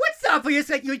in. Yo, what's up?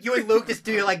 And you and Luke just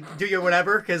do your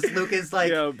whatever because Luke is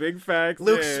like. Yo, big facts.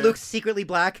 Luke's secretly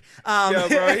black. Yo,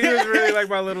 bro, he was really like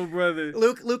my little brother.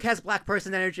 Luke has black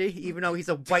person energy, even though he's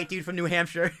a white dude from New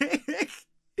Hampshire.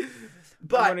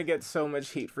 But I'm gonna get so much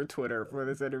heat for Twitter for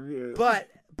this interview. But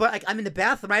But like I'm in the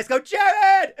bathroom, I just go,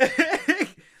 Jared.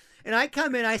 And I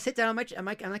come in, I sit down on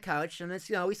the couch, and it's,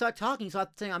 we start talking. So I'm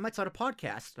saying I might start a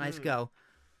podcast, and I just go,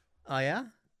 oh yeah,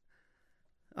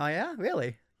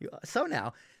 really? So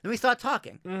now, then we start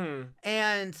talking,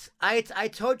 and I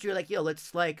told you like,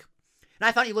 let's like, and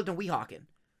I thought you lived in Weehawken.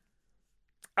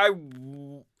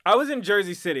 I was in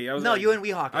Jersey City. You were in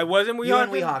Weehawken. I was in Weehawken? You were in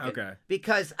Weehawken. Okay.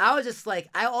 Because I was just like,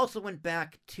 I also went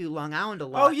back to Long Island a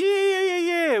lot. Oh,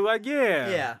 yeah. Like, yeah.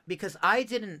 Yeah, because I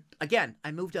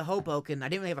moved to Hoboken. I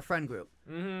didn't really have a friend group.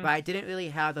 Mm-hmm. Right? I didn't really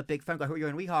have a big friend group. You're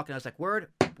in Weehawken. I was like, word,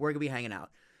 we're going to be hanging out.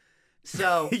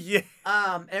 So, yeah.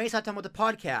 And then we started talking about the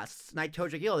podcasts. And I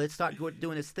told you, let's start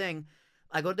doing this thing.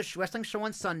 I go to the wrestling show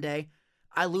on Sunday.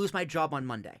 I lose my job on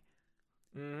Monday.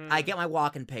 Mm-hmm. I get my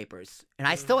walk-in papers, and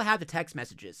I still have the text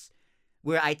messages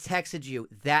where I texted you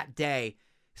that day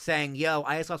saying, "Yo,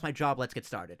 I just lost my job. Let's get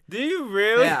started." Do you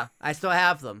really? Yeah, I still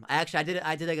have them. I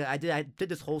did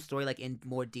this whole story like in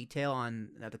more detail on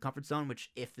the Comfort Zone,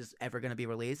 which if is ever going to be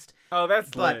released. Oh,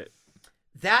 that's lit.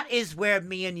 That is where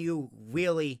me and you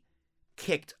really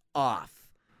kicked off.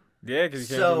 Yeah, because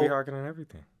you came to Weehawken and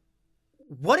everything.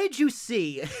 What did you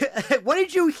see? What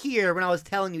did you hear when I was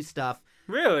telling you stuff?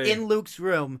 Really? In Luke's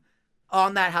room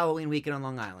on that Halloween weekend on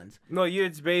Long Island. No,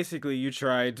 it's basically you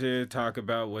tried to talk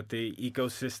about what the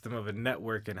ecosystem of a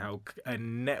network and how a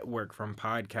network from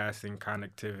podcasting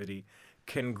connectivity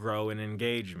can grow in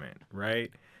engagement,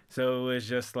 right? So it was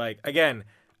just like, again,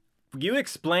 you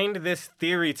explained this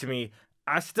theory to me.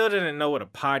 I still didn't know what a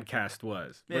podcast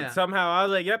was. But somehow I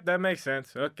was like, yep, that makes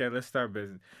sense. Okay, let's start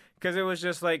business. Because it was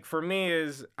just like, for me,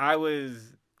 as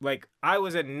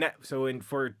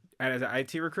an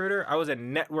IT recruiter, I was a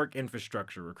network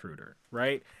infrastructure recruiter,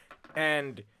 right?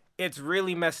 And it's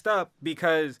really messed up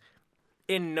because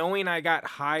in knowing I got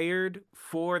hired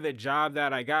for the job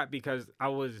that I got because I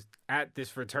was at this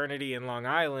fraternity in Long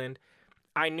Island,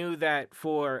 I knew that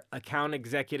for account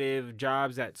executive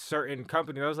jobs at certain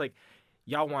companies, I was like,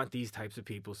 y'all want these types of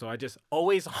people. So I just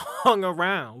always hung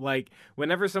around. Like,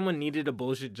 whenever someone needed a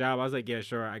bullshit job, I was like, yeah,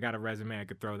 sure, I got a resume I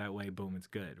could throw that way. Boom, it's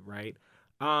good, right?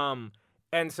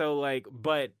 And so, like,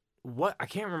 but what, I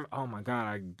can't remember, oh my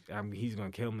God, he's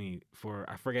going to kill me for,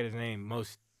 I forget his name,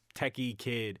 most techie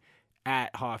kid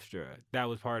at Hofstra. That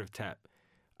was part of TEP.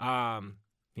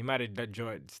 He might have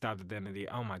stopped at the end of the,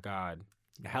 oh my God,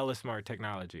 hella smart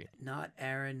technology. Not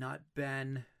Aaron, not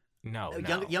Ben. No.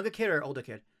 Younger kid or older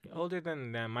kid? Older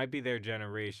than them, might be their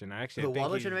generation. Actually, The I think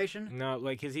Waller generation? No,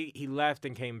 like, cause he left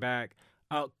and came back.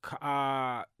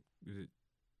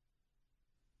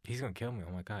 He's going to kill me,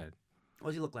 oh my God. What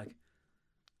does he look like?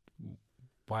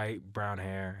 White, brown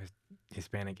hair,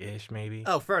 Hispanic-ish, maybe.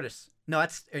 Oh, Furtis. No,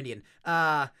 that's Indian.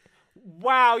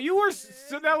 Wow, you were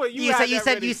so that was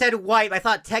you said white. I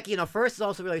thought techie. First is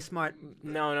also really smart.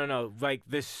 No. Like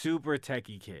the super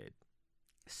techie kid.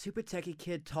 Super techie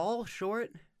kid, tall, short.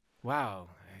 Wow,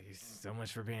 so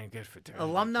much for being a good fraternity.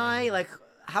 Alumni, like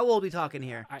how old are we talking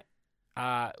here?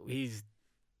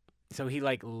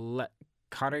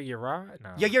 Connor Yura?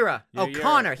 No. Yura. Oh, Yura.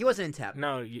 Connor. He wasn't in TEP.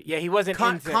 No, yeah, he wasn't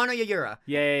in TEP. Connor Yura.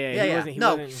 Yeah. He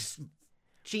wasn't.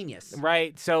 Genius.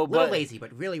 Right. So, little lazy,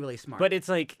 but really, really smart. But it's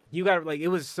like you got like it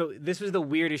was so. This was the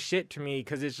weirdest shit to me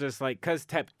because it's just like because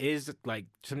TEP is like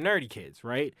some nerdy kids,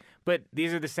 right? But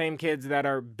these are the same kids that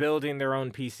are building their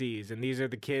own PCs, and these are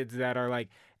the kids that are like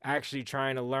actually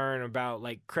trying to learn about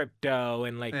like crypto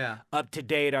and like up to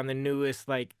date on the newest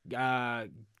like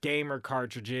gamer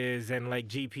cartridges and like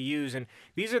GPUs, and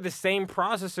these are the same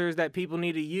processors that people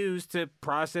need to use to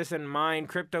process and mine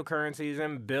cryptocurrencies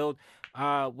and build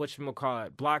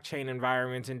blockchain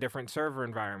environments and different server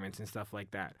environments and stuff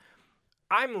like that.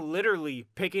 I'm literally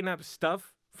picking up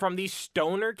stuff from these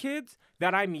stoner kids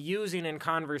that I'm using in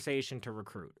conversation to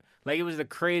recruit. Like, it was the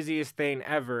craziest thing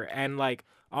ever, and like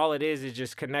all it is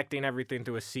just connecting everything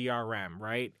through a CRM,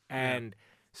 right? And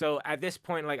so at this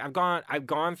point, like I've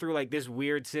gone through like this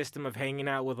weird system of hanging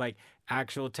out with like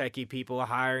actual techie people,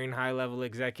 hiring high-level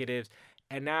executives,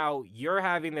 and now you're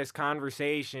having this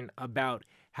conversation about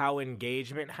how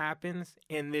engagement happens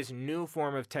in this new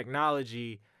form of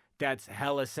technology that's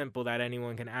hella simple that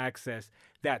anyone can access,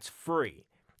 that's free.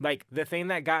 Like, the thing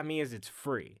that got me is it's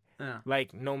free. Yeah.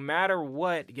 Like, no matter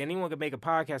what, anyone can make a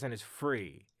podcast and it's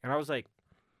free. And I was like,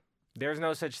 there's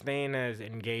no such thing as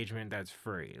engagement that's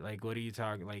free. Like, what are you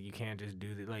talking? Like, you can't just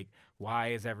do that. Like, why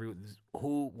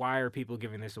are people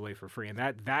giving this away for free? And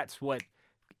that's what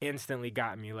instantly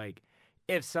got me. Like,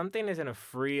 if something is in a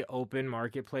free open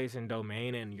marketplace and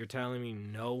domain and you're telling me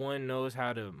no one knows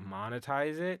how to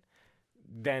monetize it,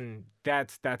 then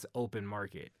that's open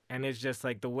market. And it's just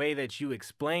like the way that you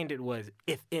explained it was,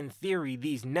 if in theory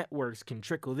these networks can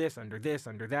trickle this, under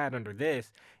that, under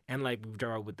this, and like we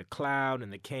draw with the cloud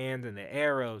and the cans and the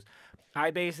arrows,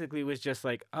 I basically was just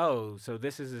like, oh, so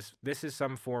this is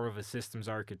some form of a systems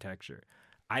architecture.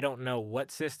 I don't know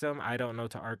what system, I don't know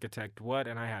to architect what,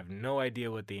 and I have no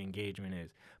idea what the engagement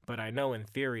is. But I know in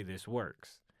theory this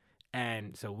works.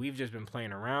 And so we've just been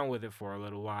playing around with it for a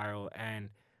little while, and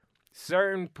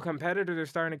certain competitors are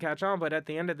starting to catch on, but at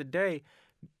the end of the day,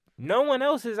 no one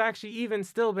else has actually even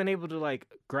still been able to like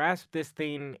grasp this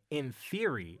thing in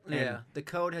theory. Yeah, the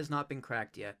code has not been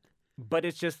cracked yet. But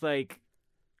it's just like,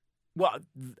 well,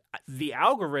 the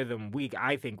algorithm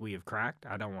I think we have cracked.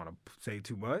 I don't want to say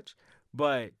too much,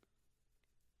 but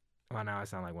well, now I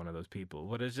sound like one of those people.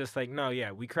 But it's just like, no,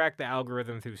 yeah, we cracked the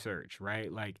algorithm through search,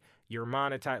 right? Like you're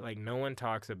monetized. Like no one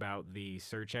talks about the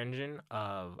search engine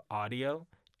of audio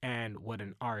and what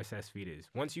an RSS feed is.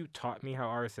 Once you taught me how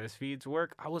RSS feeds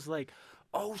work, I was like,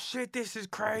 oh shit, this is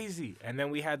crazy. And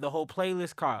then we had the whole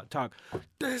playlist talk.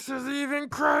 This is even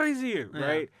crazier,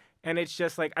 right? And it's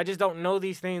just like, I just don't know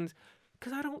these things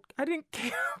because I didn't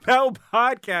care about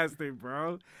podcasting,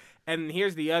 bro. And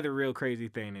here's the other real crazy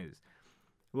thing is,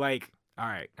 like, all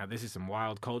right, now this is some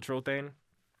wild cultural thing.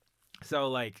 So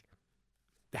like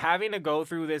having to go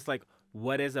through this, like,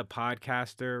 what is a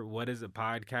podcaster? What is a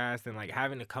podcast? And like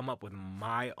having to come up with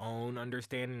my own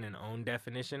understanding and own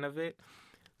definition of it.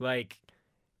 Like,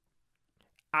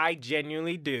 I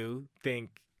genuinely do think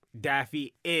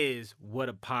Daffy is what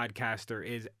a podcaster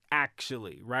is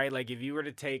actually, right? Like if you were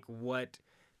to take what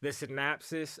the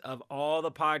synopsis of all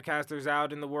the podcasters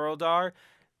out in the world are,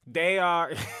 they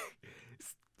are,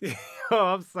 oh,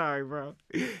 I'm sorry, bro.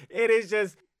 It is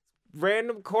just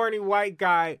random corny white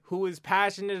guy who is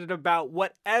passionate about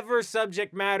whatever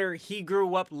subject matter he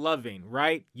grew up loving,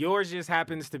 right? Yours just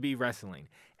happens to be wrestling.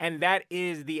 And that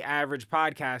is the average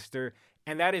podcaster,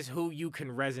 and that is who you can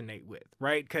resonate with,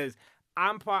 right? Because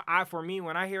for me,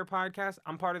 when I hear podcasts,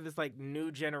 I'm part of this like new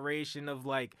generation of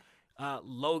like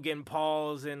Logan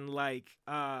Pauls and like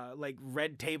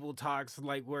Red Table Talks,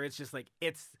 like where it's just like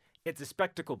it's a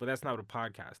spectacle, but that's not what a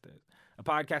podcast is. A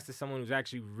podcast is someone who's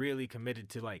actually really committed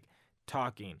to like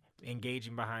talking,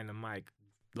 engaging behind the mic,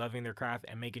 loving their craft,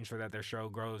 and making sure that their show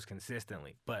grows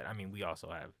consistently. But I mean, we also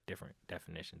have different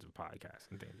definitions of podcasts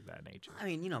and things of that nature. I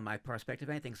mean, you know my perspective.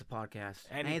 Anything's a podcast.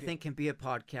 Anything can be a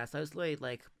podcast. I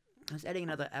was editing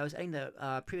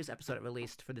the previous episode it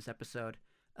released for this episode,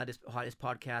 this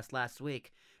podcast last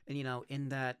week, and you know, in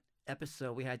that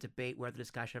episode we had a debate whether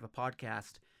this guy should have a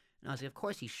podcast, and I was like, of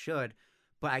course he should.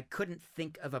 But I couldn't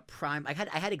think of a prime. I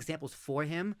had examples for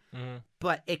him,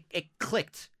 but it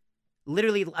clicked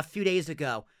literally a few days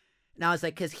ago. And I was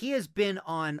like, because he has been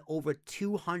on over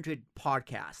 200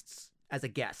 podcasts as a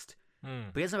guest,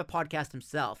 but he doesn't have a podcast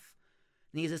himself.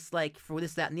 And he's just like, for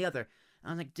this, that, and the other. And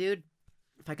I was like, dude,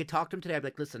 if I could talk to him today, I'd be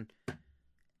like, listen,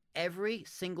 every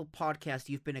single podcast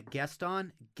you've been a guest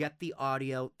on, get the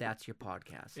audio. That's your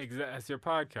podcast. Exactly, that's your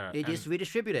podcast. They just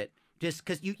redistribute it. Just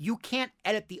because you can't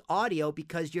edit the audio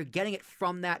because you're getting it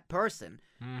from that person.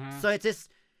 So it's just,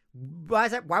 why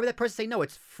would that person say no?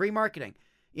 It's free marketing.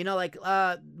 You know, like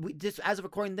we just as of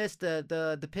recording this,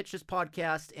 the Pitch This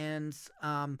podcast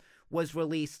was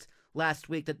released last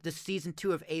week. The season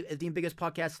 2 of the Ambiguous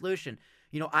Podcast Solution.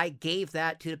 You know, I gave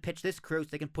that to the Pitch This crew so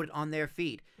they can put it on their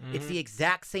feed. It's the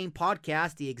exact same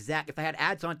podcast, if I had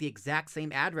ads on it, the exact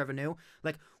same ad revenue,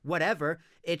 like whatever.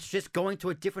 It's just going to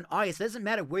a different audience. It doesn't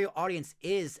matter where your audience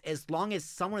is, as long as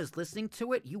someone is listening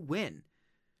to it, you win.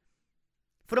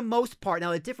 For the most part.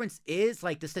 Now, the difference is,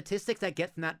 like, the statistics I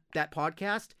get from that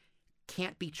podcast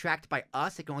can't be tracked by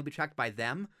us. It can only be tracked by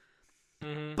them.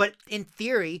 But in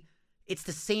theory, it's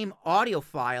the same audio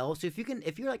file. So if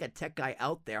you're like a tech guy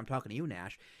out there, I'm talking to you,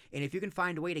 Nash, and if you can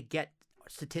find a way to get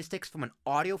statistics from an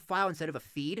audio file instead of a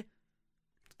feed,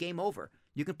 it's game over.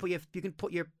 You can put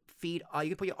your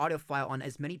audio file on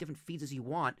as many different feeds as you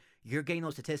want. You're getting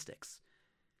those statistics.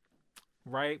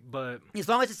 Right, but as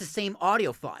long as it's the same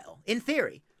audio file, in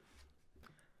theory.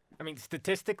 I mean,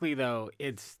 statistically though,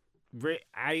 the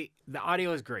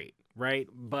audio is great, right?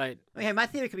 But okay, my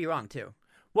theory could be wrong too.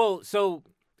 Well, so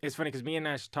it's funny because me and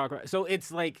Nash talk about. So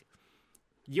it's like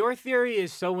your theory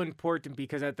is so important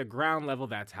because at the ground level,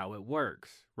 that's how it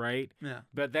works, right? Yeah.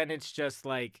 But then it's just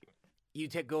like you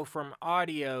go from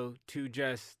audio to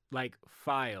just like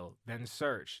file, then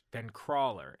search, then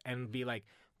crawler, and be like,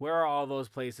 where are all those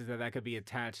places that could be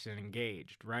attached and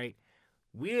engaged, right?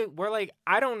 We're like,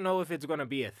 I don't know if it's going to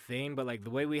be a thing, but like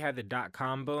the way we had the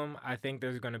 .com boom, I think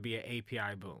there's going to be an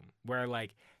API boom where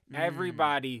like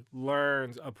Everybody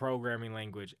learns a programming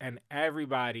language, and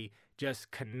everybody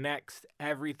just connects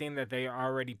everything that they are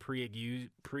already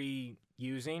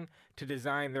pre-using to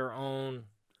design their own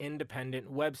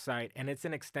independent website, and it's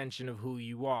an extension of who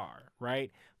you are,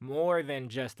 right? More than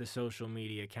just a social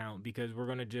media account, because we're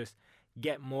going to just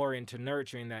get more into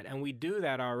nurturing that. And we do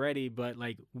that already, but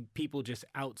like people just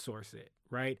outsource it,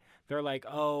 right? They're like,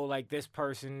 oh, like this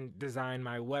person designed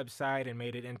my website and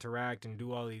made it interact and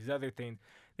do all these other things.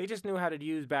 They just knew how to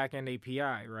use backend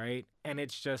API, right? And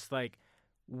it's just like,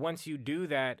 once you do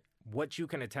that, what you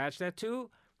can attach that to,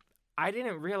 I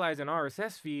didn't realize an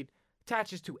RSS feed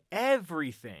attaches to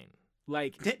everything.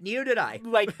 Like, neither did I.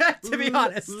 Like, to be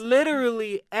honest,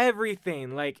 literally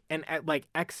everything. Like, and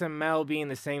like XML being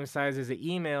the same size as an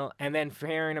email, and then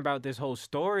hearing about this whole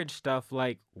storage stuff.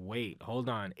 Like, wait, hold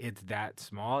on, it's that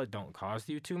small? It don't cost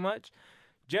you too much?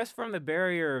 Just from the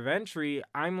barrier of entry,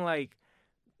 I'm like,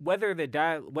 whether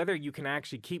you can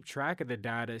actually keep track of the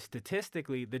data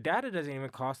statistically, the data doesn't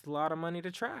even cost a lot of money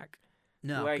to track.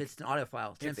 No, like, it's an audio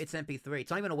file. It's MP3. It's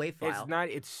not even a WAV file. It's not.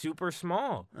 It's super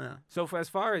small. Yeah. So as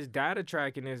far as data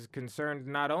tracking is concerned,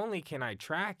 not only can I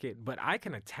track it, but I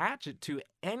can attach it to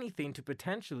anything to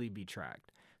potentially be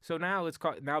tracked. So now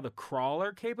the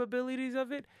crawler capabilities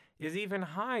of it is even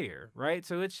higher, right?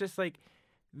 So it's just like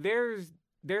there's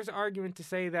argument to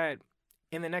say that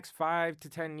in the next 5 to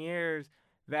 10 years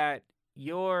that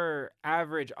your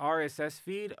average RSS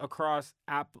feed across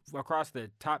the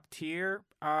top tier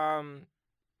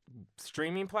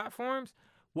streaming platforms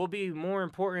will be more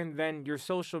important than your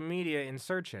social media and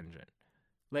search engine.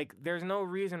 Like, there's no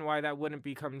reason why that wouldn't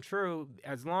become true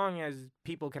as long as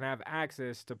people can have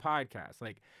access to podcasts.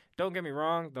 Like, don't get me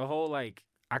wrong, the whole, like,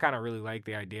 I kind of really like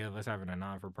the idea of us having a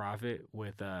non-for-profit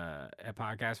with a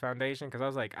podcast foundation, because I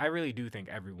was like, I really do think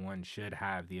everyone should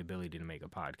have the ability to make a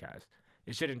podcast.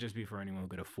 It shouldn't just be for anyone who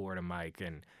could afford a mic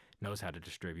and knows how to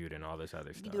distribute and all this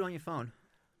other stuff. You can do it on your phone.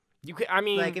 You can. I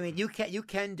mean, you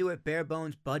can do it bare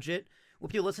bones budget. Will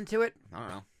people listen to it? I don't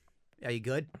know. Are you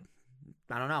good?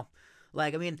 I don't know.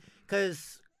 Like, I mean,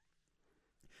 because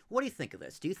what do you think of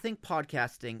this? Do you think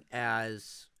podcasting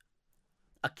as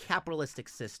a capitalistic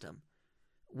system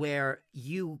where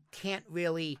you can't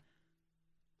really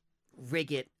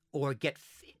rig it or get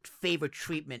favored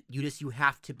treatment? You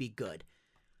have to be good.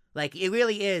 Like, it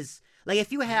really is. Like,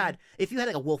 if you had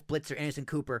like a Wolf Blitzer, Anderson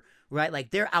Cooper, right? Like,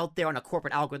 they're out there on a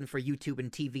corporate algorithm for YouTube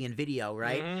and TV and video,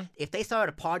 right? Mm-hmm. If they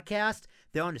started a podcast,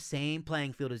 they're on the same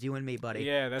playing field as you and me, buddy.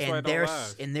 Yeah, that's why I don't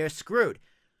last. And they're screwed.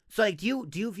 So, like, do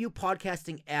you view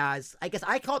podcasting as, I guess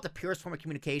I call it the purest form of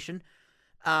communication?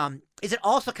 Is it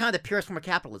also kind of the purest form of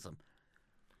capitalism?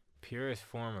 Purest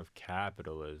form of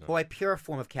capitalism? Or a pure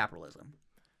form of capitalism?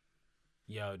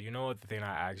 Yo, do you know what the thing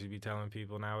I actually be telling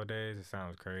people nowadays? It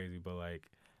sounds crazy, but, like,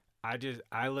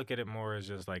 I look at it more as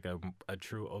just like a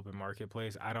true open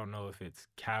marketplace. I don't know if it's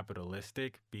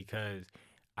capitalistic because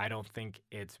I don't think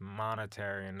it's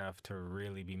monetary enough to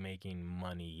really be making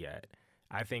money yet.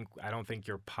 I don't think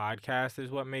your podcast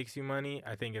is what makes you money.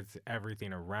 I think it's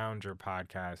everything around your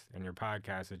podcast, and your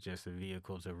podcast is just a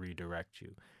vehicle to redirect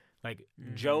you. Like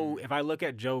if I look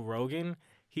at Joe Rogan,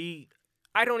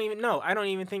 I don't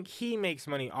even think he makes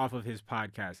money off of his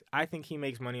podcast. I think he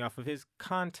makes money off of his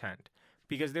content,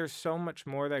 because there's so much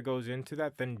more that goes into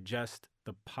that than just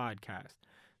the podcast.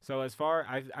 So as far,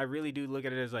 I really do look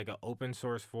at it as like an open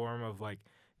source form of like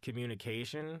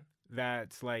communication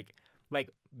that's like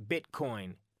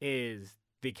Bitcoin is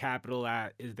the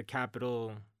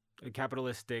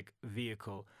capitalistic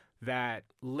vehicle that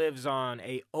lives on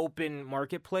a open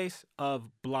marketplace of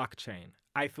blockchain.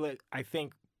 I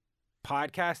think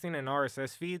podcasting and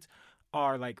RSS feeds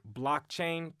are like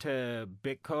blockchain to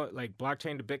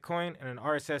Bitcoin, and an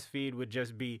RSS feed would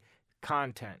just be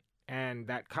content, and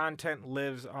that content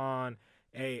lives on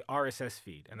a RSS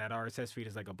feed, and that RSS feed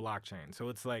is like a blockchain. So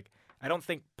it's like, I don't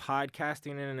think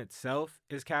podcasting in itself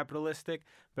is capitalistic,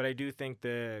 but I do think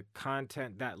the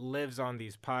content that lives on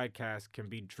these podcasts can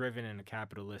be driven in a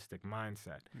capitalistic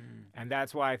mindset. And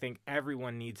that's why I think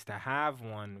everyone needs to have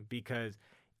one, because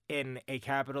in a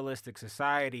capitalistic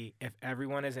society, if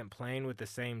everyone isn't playing with the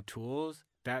same tools,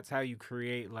 that's how you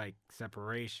create like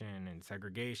separation and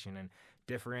segregation and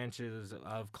differentials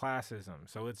of classism.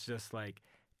 So it's just like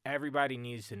everybody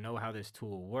needs to know how this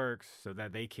tool works so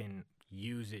that they can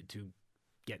use it to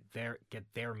get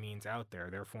their means out there,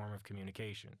 their form of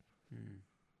communication.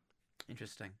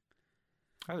 Interesting.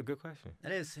 That was a good question.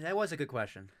 That was a good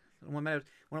question. One of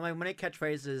my many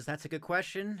catchphrases, that's a good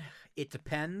question. It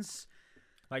depends.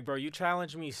 Like, bro, you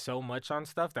challenge me so much on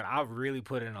stuff that I've really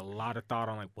put in a lot of thought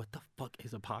on, like, what the fuck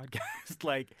is a podcast?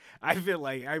 Like, I feel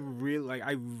like I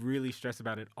really stress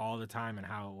about it all the time and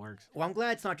how it works. Well, I'm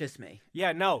glad it's not just me.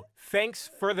 Yeah, no,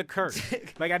 thanks for the curse.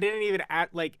 Like, I didn't even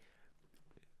act, like,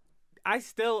 I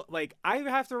still, like, I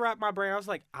have to wrap my brain. I was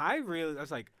like,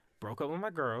 broke up with my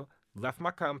girl, left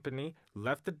my company,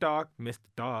 left the dog, missed the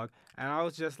dog, and I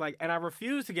was just like, and I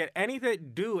refused to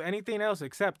do anything else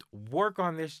except work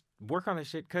on this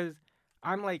shit, because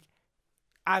I'm like,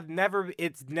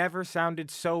 it's never sounded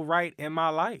so right in my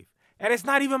life, and it's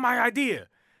not even my idea.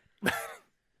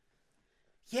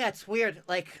 Yeah, it's weird.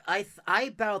 Like I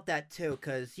battled that too,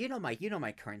 because you know my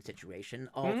current situation,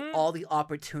 all the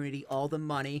opportunity, all the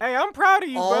money. Hey, I'm proud of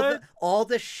you, bud. All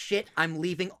the shit I'm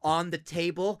leaving on the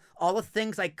table, all the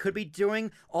things I could be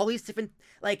doing, all these different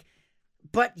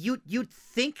but you'd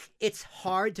think it's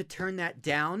hard to turn that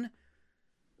down,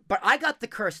 but I got the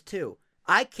curse too.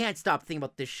 I can't stop thinking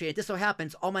about this shit. This so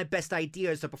happens all my best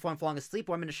ideas are before I'm falling asleep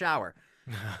or I'm in the shower.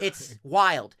 It's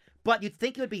wild. But you'd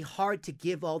think it would be hard to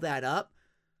give all that up.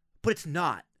 But it's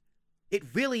not. It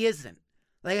really isn't.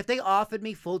 Like, if they offered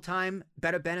me full-time,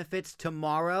 better benefits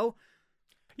tomorrow...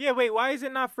 Yeah, wait, why is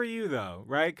it not for you, though,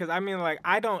 right? Because, I mean, like,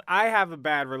 I have a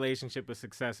bad relationship with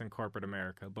success in corporate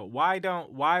America, but why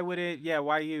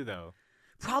you, though?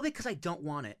 Probably because I don't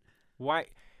want it. Why?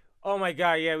 Oh, my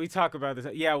God, yeah, we talk about this.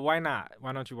 Yeah, why not?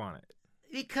 Why don't you want it?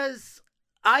 Because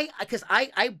I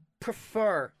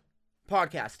prefer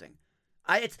podcasting.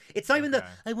 It's not even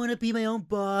I want to be my own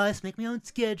boss, make my own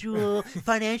schedule,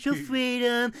 financial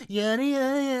freedom, yada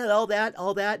yada,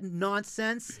 all that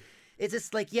nonsense. It's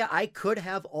just like, yeah, I could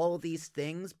have all of these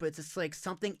things, but it's just like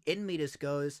something in me just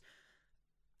goes,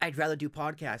 I'd rather do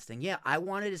podcasting. Yeah, I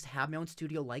want to just have my own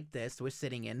studio like this we're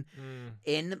sitting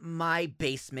in my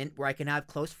basement where I can have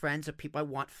close friends or people I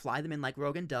want, fly them in like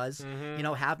Rogan does,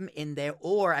 have them in there,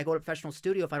 or I go to a professional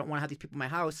studio if I don't want to have these people in my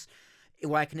house,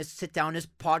 where I can just sit down this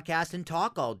podcast and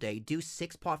talk all day, do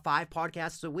 5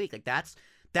 podcasts a week. Like that's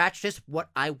just what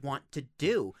I want to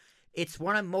do. It's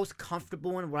what I'm most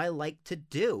comfortable in, what I like to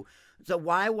do. So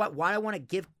why I want to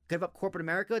give up corporate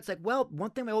America? It's like, well, one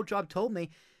thing my old job told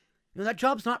me, that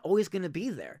job's not always going to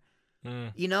be there.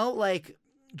 Like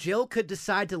Jill could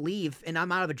decide to leave and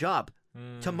I'm out of a job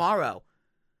tomorrow.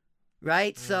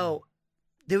 Right? So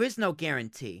there is no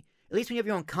guarantee. At least when you have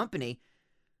your own company,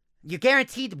 you're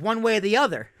guaranteed one way or the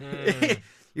other.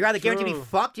 You're either guaranteed to be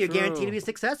fucked or you're guaranteed to be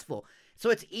successful.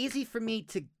 So it's easy for me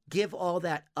to give all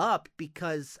that up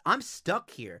because I'm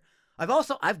stuck here.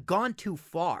 I've gone too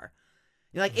far.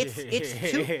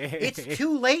 It's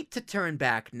too late to turn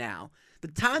back now. The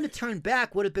time to turn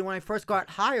back would have been when I first got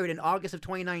hired in August of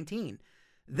 2019.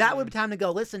 That would be time to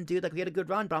go, listen, dude, like we had a good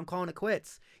run, but I'm calling it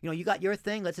quits. You got your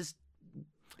thing. Let's just...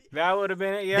 That would have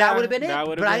been it, yeah. That would have been it.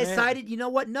 But I decided, you know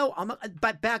what? No,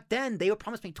 but back then, they would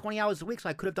promise me 20 hours a week, so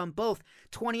I could have done both.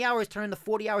 20 hours turned into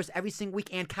 40 hours every single week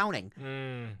and counting.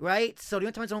 Right? So the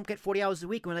only times I don't get 40 hours a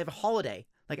week when I have a holiday.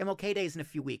 Like MLK Days in a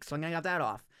few weeks, so I'm going to have that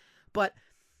off. But,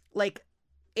 like,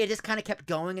 it just kind of kept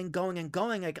going and going and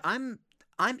going. Like, I'm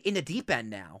in the deep end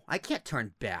now. I can't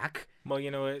turn back. Well, you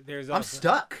know what? I'm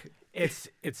stuck. It's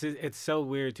so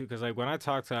weird, too, because, like, when I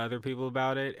talk to other people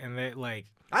about it, and they, like...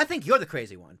 I think you're the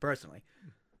crazy one, personally.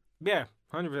 Yeah,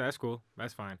 100%. That's cool.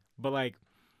 That's fine. But like,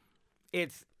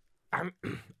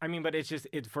 but it's just,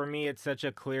 for me, it's such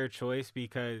a clear choice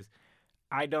because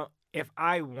if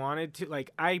I wanted to,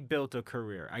 like, I built a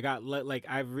career. I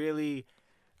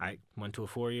went to a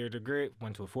 4-year degree,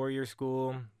 went to a 4-year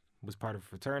school, was part of a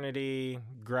fraternity,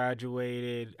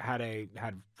 graduated,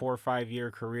 had 4 or 5 year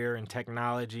career in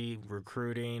technology,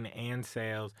 recruiting, and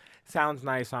sales. Sounds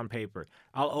nice on paper.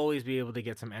 I'll always be able to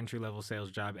get some entry-level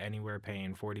sales job anywhere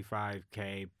paying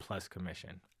 $45K plus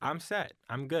commission. I'm set.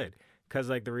 I'm good. Because,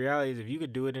 like, the reality is if you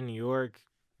could do it in New York,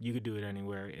 you could do it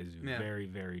anywhere is very,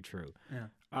 very true.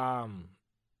 Yeah.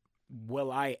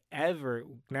 Will I ever...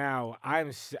 Now,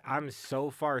 I'm so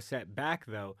far set back,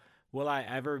 though. Will I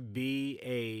ever be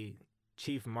a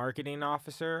chief marketing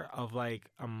officer of like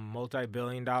a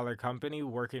multi-billion-dollar company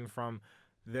working from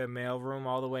the mailroom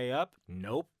all the way up?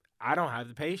 Nope. I don't have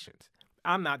the patience.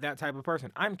 I'm not that type of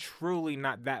person. I'm truly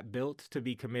not that built to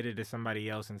be committed to somebody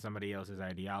else and somebody else's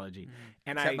ideology.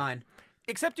 Except mine.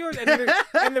 Except yours. And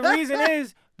the reason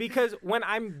is because when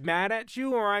I'm mad at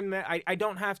you or I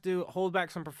don't have to hold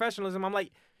back some professionalism, I'm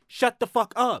like, shut the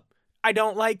fuck up. I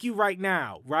don't like you right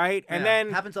now, right? And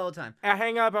then happens all the time. I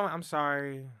hang up. I'm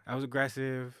sorry. I was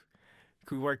aggressive.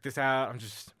 Could we work this out? I'm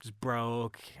just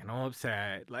broke and I'm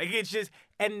upset. Like it's just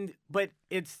but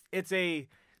it's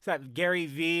that Gary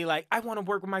V, like I want to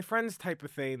work with my friends type of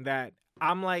thing that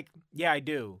I'm like, yeah, I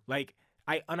do. Like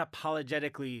I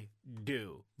unapologetically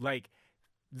do. Like,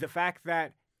 the fact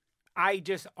that I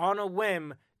just on a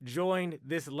whim joined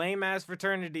this lame ass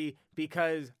fraternity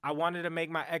because I wanted to make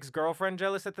my ex-girlfriend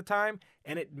jealous at the time,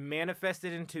 and it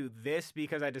manifested into this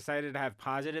because I decided to have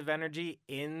positive energy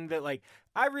in the, like,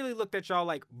 I really looked at y'all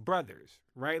like brothers,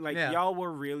 right? Like, y'all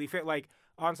were really fit. Like,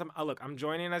 on some, look, I'm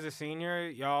joining as a senior.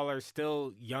 Y'all are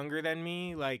still younger than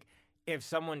me. Like, if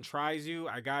someone tries you,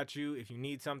 I got you. If you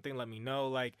need something, let me know.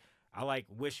 Like, I like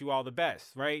wish you all the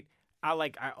best, right?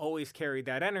 I always carried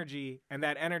that energy, and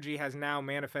that energy has now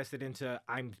manifested into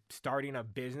I'm starting a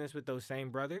business with those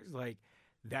same brothers. Like,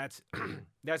 that's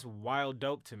that's wild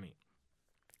dope to me.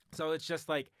 So it's just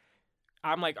like,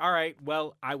 I'm like, all right,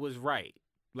 well, I was right.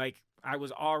 Like, I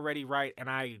was already right, and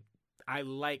I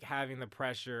like having the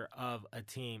pressure of a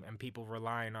team and people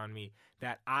relying on me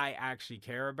that I actually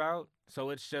care about. So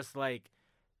it's just like,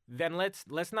 then let's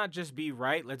not just be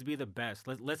right. Let's be the best.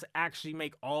 Let's actually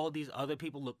make all these other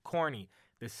people look corny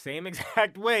the same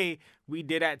exact way we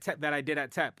did at TEP, that I did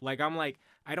at TEP. Like, I'm like,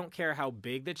 I don't care how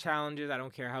big the challenge is. I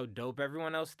don't care how dope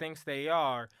everyone else thinks they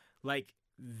are. Like,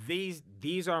 these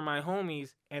are my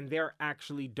homies, and they're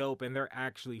actually dope, and they're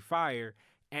actually fire,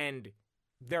 and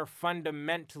they're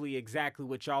fundamentally exactly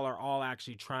what y'all are all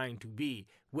actually trying to be,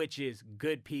 which is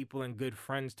good people and good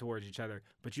friends towards each other.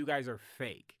 But you guys are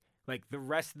fake. Like, the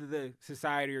rest of the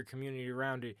society or community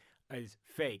around it is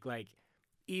fake. Like,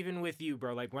 even with you,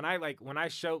 bro. Like, when I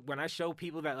show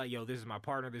people that, like, yo, this is my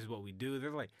partner, this is what we do,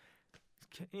 they're like,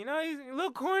 you know, he's a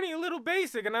little corny, a little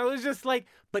basic. And I was just like,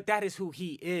 but that is who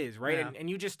he is, right? Yeah. And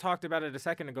you just talked about it a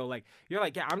second ago. Like, you're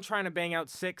like, yeah, I'm trying to bang out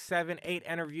 6, 7, 8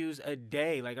 interviews a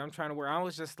day. Like, I'm trying to I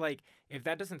was just like, if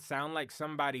that doesn't sound like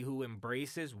somebody who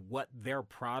embraces what their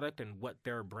product and what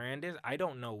their brand is, I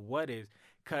don't know what is.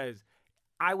 Because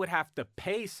I would have to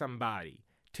pay somebody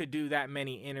to do that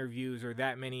many interviews or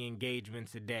that many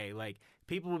engagements a day. Like,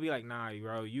 people would be like, nah,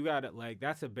 bro, you got to, like,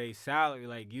 that's a base salary.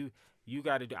 Like, you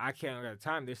got to do, I can't got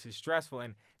time. This is stressful.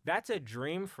 And that's a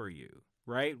dream for you,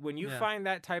 right? When you find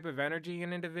that type of energy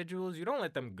in individuals, you don't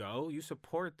let them go. You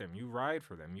support them. You ride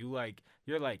for them.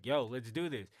 You're like, yo, let's do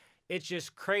this. It's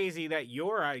just crazy that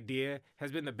your idea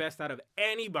has been the best out of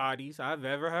anybody's I've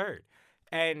ever heard.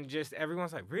 And just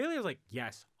everyone's like, really? I was like,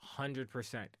 yes,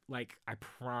 100%. Like, I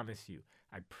promise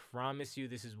you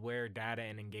this is where data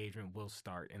and engagement will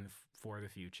start for the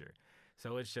future.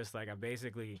 So it's just like, I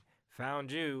basically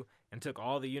found you and took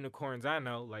all the unicorns I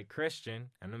know, like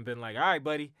Christian, and then been like, all right,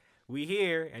 buddy, we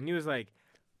here. And you was like,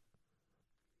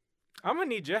 I'm going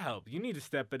to need your help. You need to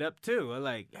step it up too. I'm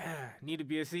like, yeah, I need to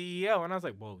be a CEO. And I was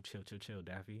like, whoa, chill,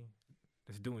 Daffy.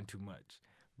 It's doing too much.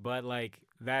 But, like,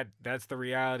 that's the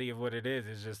reality of what it is.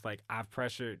 It's just, like, I've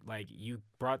pressured, like, you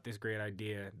brought this great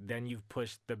idea, then you've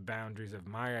pushed the boundaries of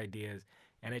my ideas,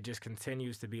 and it just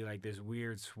continues to be, like, this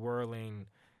weird swirling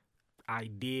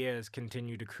ideas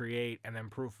continue to create, and then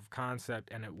proof of concept,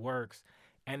 and it works.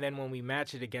 And then when we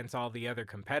match it against all the other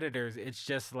competitors, it's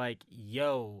just like,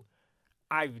 yo,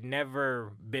 I've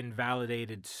never been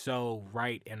validated so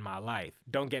right in my life.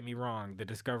 Don't get me wrong. The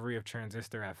discovery of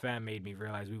Transistor FM made me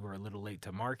realize we were a little late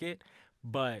to market,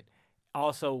 but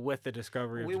also with the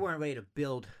discovery We weren't ready to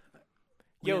build.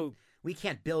 We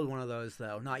can't build one of those,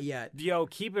 though. Not yet. Yo,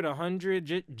 keep it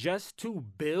 100. Just to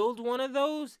build one of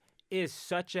those is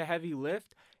such a heavy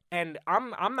lift. And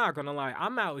I'm not gonna lie,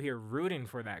 I'm out here rooting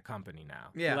for that company now.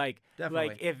 Yeah, like definitely.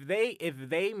 Like if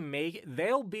they make it,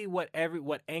 they'll be what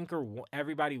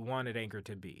everybody wanted Anchor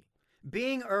to be.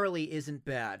 Being early isn't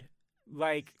bad.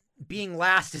 Like, being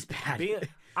last is bad.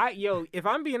 If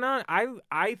I'm being honest,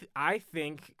 I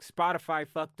think Spotify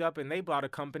fucked up and they bought a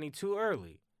company too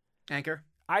early. Anchor.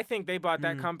 I think they bought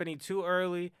that company too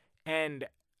early, and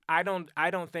I don't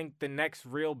think the next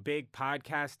real big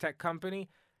podcast tech company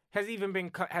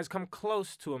has come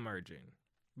close to emerging.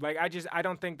 Like, I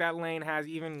don't think that lane has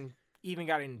even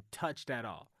gotten touched at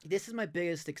all. This is my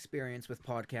biggest experience with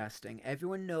podcasting.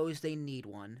 Everyone knows they need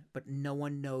one, but no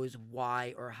one knows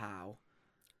why or how.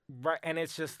 Right, and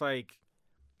it's just like,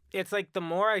 it's like the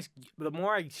more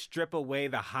I strip away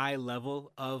the high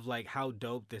level of, like, how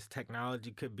dope this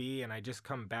technology could be, and I just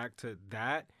come back to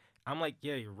that, I'm like,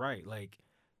 yeah, you're right. Like,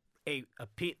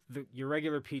 your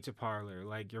regular pizza parlor,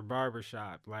 like your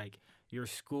barbershop, like your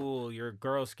school, your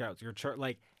Girl Scouts, your church,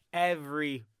 like,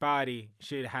 everybody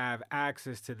should have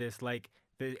access to this, like,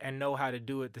 and know how to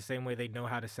do it the same way they know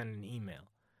how to send an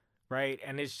email, right?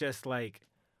 And it's just like,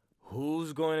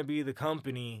 who's going to be the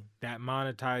company that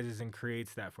monetizes and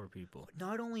creates that for people?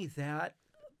 Not only that,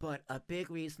 but a big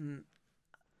reason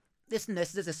this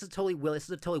is totally this is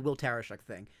a totally Will Tarashuk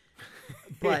thing.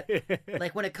 But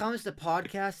like when it comes to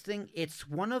podcasting, it's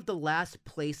one of the last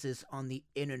places on the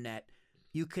internet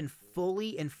you can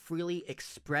fully and freely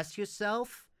express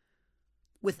yourself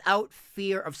without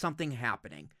fear of something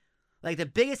happening. Like the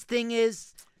biggest thing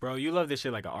is, bro, you love this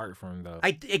shit like an art form, though.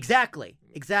 Exactly.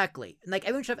 And like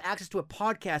everyone should have access to a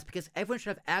podcast because everyone should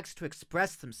have access to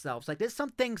express themselves. Like there's some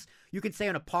things you can say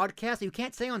on a podcast that you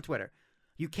can't say on Twitter.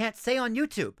 You can't say on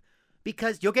YouTube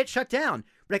because you'll get shut down.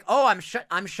 Like, oh, I'm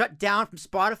shut down from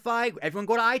Spotify. Everyone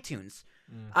go to iTunes.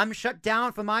 I'm shut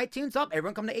down from iTunes. Oh,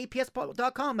 everyone come to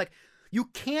APS.com. Like, you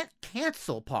can't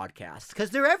cancel podcasts because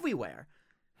they're everywhere.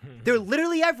 They're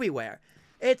literally everywhere.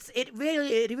 It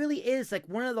really is like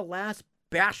one of the last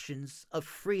bastions of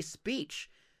free speech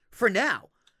for now.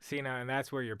 See, now, and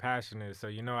that's where your passion is. So,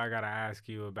 I got to ask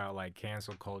you about, like,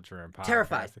 cancel culture and podcasting.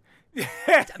 Terrified.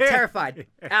 I'm terrified.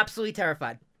 Absolutely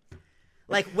terrified.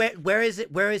 Like, where is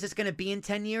this going to be in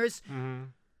 10 years? Mm-hmm.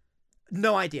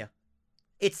 No idea.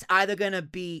 It's either going to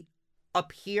be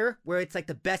up here where it's, like,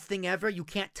 the best thing ever. You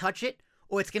can't touch it.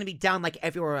 Or it's going to be down, like,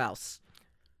 everywhere else.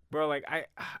 Bro, like,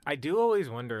 I do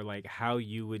always wonder, like, how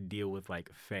you would deal with,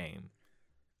 like, fame.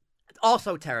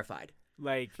 Also terrified.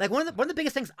 Like one of the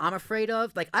biggest things I'm afraid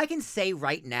of, like I can say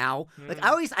right now, like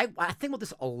I think about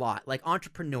this a lot, like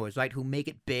entrepreneurs, right, who make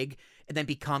it big and then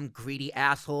become greedy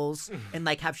assholes and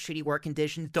like have shitty work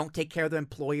conditions, don't take care of their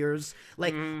employers,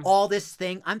 like all this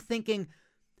thing. I'm thinking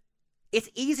it's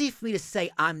easy for me to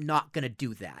say I'm not going to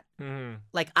do that.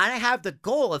 Like I have the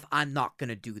goal of I'm not going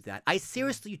to do that. I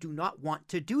seriously do not want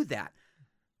to do that.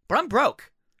 But I'm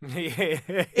broke.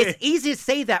 It's easy to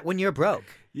say that when you're broke.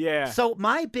 Yeah. So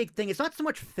my big thing is not so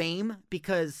much fame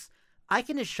because I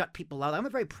can just shut people out. I'm a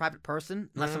very private person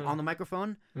unless I'm on the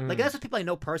microphone. Like that's just people I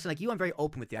know personally. Like you, I'm very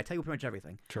open with you. I tell you pretty much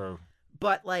everything. True.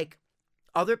 But like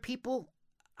other people,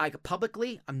 like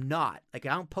publicly, I'm not. Like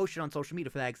I don't post it on social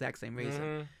media for that exact same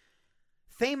reason.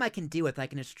 Fame I can deal with. I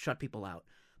can just shut people out.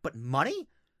 But money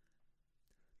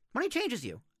changes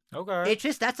you. Okay. It's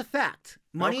just that's a fact.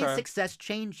 Money and success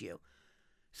change you.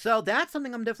 So that's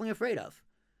something I'm definitely afraid of.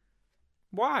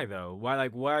 Why though?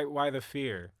 Why the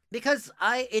fear? Because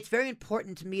it's very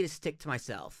important to me to stick to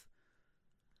myself.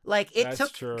 Like it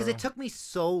took me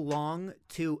so long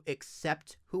to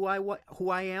accept who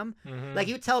I am. Like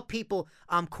you tell people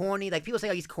I'm corny, like people say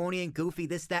oh he's corny and goofy,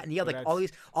 this, that, and the other. Like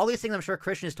all these things I'm sure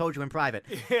Christian has told you in private.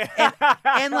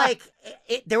 and like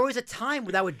there was a time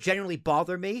where that would genuinely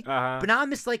bother me. But now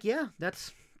I'm just like, yeah,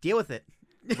 deal with it.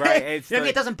 Right.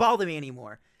 It doesn't bother me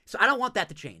anymore. So I don't want that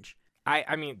to change.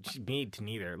 I mean, me to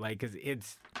neither. Like,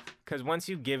 because once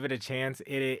you give it a chance,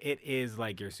 it is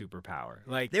like your superpower.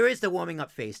 Like there is the warming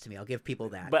up phase to me. I'll give people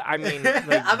that. But I mean, like,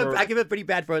 I give a pretty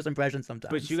bad first impression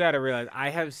sometimes. But you got to realize, I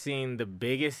have seen the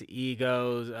biggest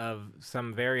egos of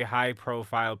some very high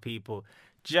profile people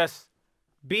just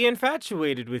be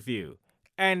infatuated with you,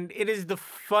 and it is the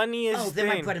funniest. Oh, they're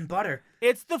thing. my bread and butter.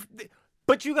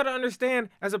 But you got to understand,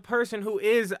 as a person who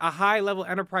is a high-level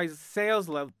enterprise sales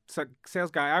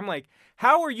guy, I'm like,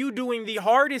 how are you doing the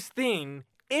hardest thing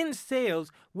in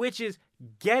sales, which is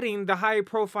getting the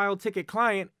high-profile ticket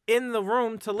client in the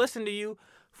room to listen to you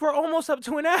for almost up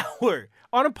to an hour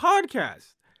on a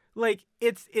podcast? Like,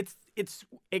 it's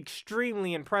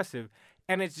extremely impressive,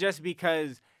 and it's just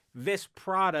because this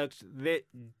product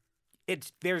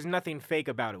there's nothing fake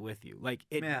about it with you. Like,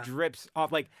 it drips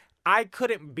off. Like, I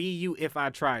couldn't be you if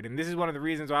I tried. And this is one of the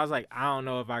reasons why I was like, I don't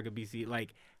know if I could be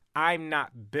like, I'm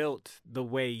not built the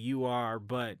way you are,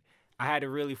 but I had to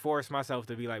really force myself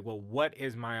to be like, well, what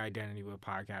is my identity with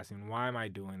podcasting? Why am I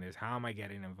doing this? How am I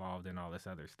getting involved in all this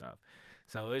other stuff?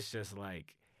 So it's just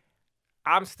like,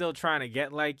 I'm still trying to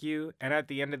get like you. And at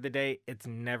the end of the day, it's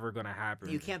never going to happen.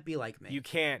 You can't be like me. You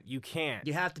can't.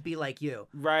 You have to be like you.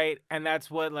 Right. And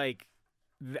that's what like,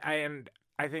 and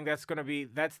I think that's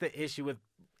the issue with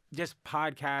just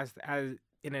podcast as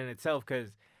in itself, because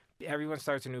everyone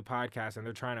starts a new podcast and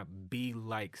they're trying to be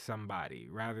like somebody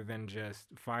rather than just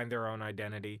find their own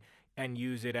identity and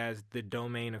use it as the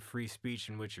domain of free speech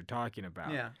in which you're talking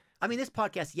about. Yeah. I mean, this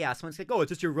podcast, someone's like, oh, it's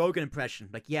just your Rogan impression.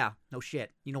 Like, yeah, no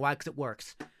shit. You know why? Because it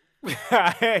works.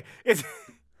 I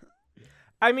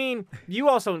mean, you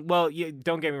also,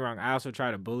 don't get me wrong. I also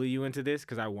try to bully you into this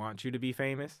because I want you to be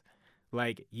famous.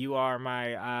 Like, you are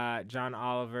my John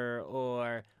Oliver,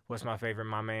 or what's my favorite,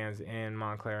 my man's in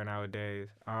Montclair nowadays?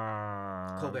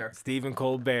 Colbert. Stephen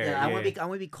Colbert. Yeah, I want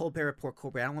to be Colbert report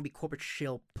Colbert. I don't want to be corporate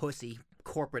shill pussy,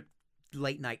 corporate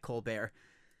late night Colbert.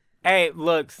 Hey,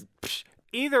 look,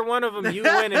 either one of them, you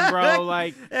winning, bro.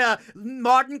 Like, yeah,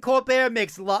 Martin Colbert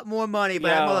makes a lot more money, but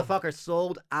that Yo. motherfucker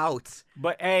sold out.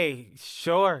 but hey,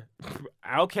 sure,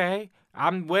 okay,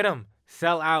 I'm with him.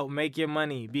 Sell out, make your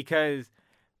money, because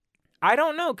I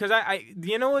don't know, because I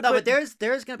you know what? No, but there's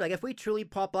gonna be like, if we truly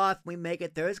pop off, we make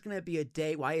it. There's gonna be a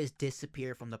day why is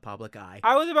disappear from the public eye.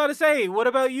 I was about to say, what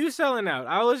about you selling out?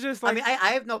 I was just like, I mean,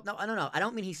 I have no, I don't know. I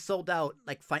don't mean he sold out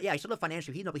like, yeah, he sold out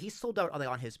financially. But he sold out like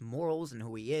on his morals and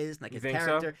who he is, and like You his think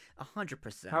so? character.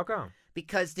 100%. how come?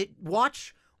 Because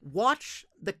watch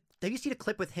the. Have you seen a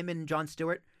clip with him and Jon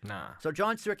Stewart? Nah. So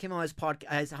Jon Stewart came on his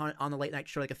podcast on the late night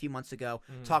show like a few months ago,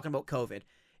 Mm. talking about COVID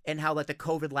and how like the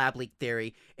COVID lab leak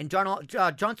theory. And Jon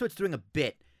Stewart's doing a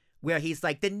bit where he's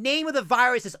like, the name of the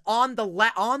virus is on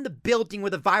the building where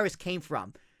the virus came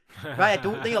from. Right?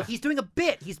 He's doing a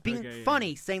bit. He's being Okay,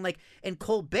 funny, saying like, in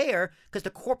Colbert, because the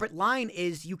corporate line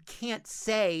is you can't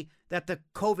say that the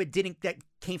COVID that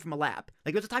came from a lab.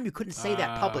 Like there's a time you couldn't say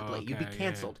that publicly. You'd be okay,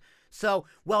 canceled. So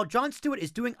while Jon Stewart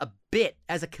is doing a bit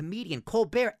as a comedian,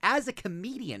 Colbert as a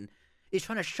comedian is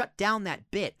trying to shut down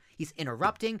that bit. He's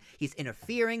interrupting. He's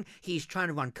interfering. He's trying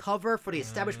to run cover for the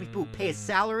establishment people who pay his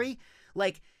salary.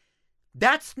 Like,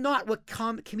 that's not what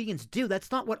comedians do. That's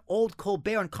not what old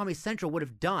Colbert on Comedy Central would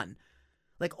have done.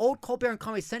 Like, old Colbert on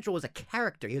Comedy Central was a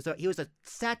character. He was a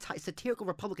satirical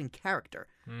Republican character.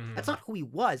 That's not who he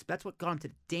was, but that's what got him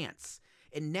to dance.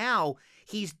 And now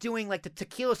he's doing like the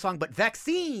Tequila song, but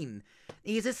vaccine.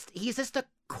 He's just a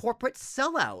corporate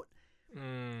sellout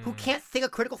who can't think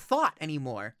of critical thought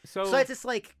anymore. So it's just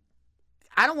like,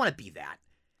 I don't want to be that.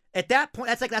 At that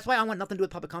point, that's why I want nothing to do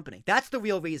with public company. That's the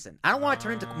real reason. I don't want to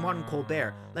turn into Martin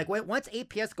Colbert. Like once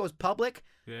APS goes public,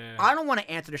 I don't want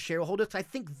to answer to shareholders. 'Cause I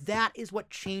think that is what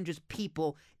changes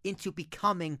people into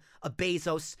becoming a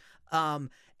Bezos,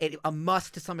 a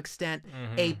Musk to some extent,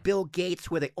 a Bill Gates,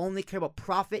 where they only care about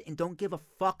profit and don't give a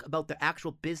fuck about their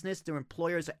actual business, their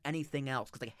employers, or anything else,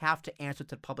 because they have to answer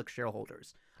to public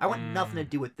shareholders. I want nothing to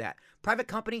do with that. Private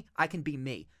company, I can be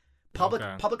me.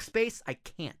 Public space, I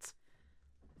can't.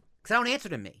 Because I don't answer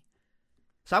to me.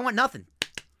 So I want nothing.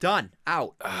 Done.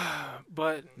 Out.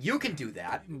 But you can do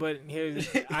that. But here's,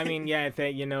 I mean, yeah, I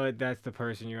think, you know what, that's the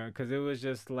person you're on. Because it was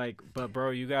just like, but bro,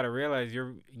 you got to realize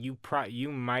you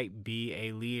might be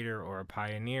a leader or a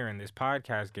pioneer in this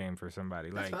podcast game for somebody.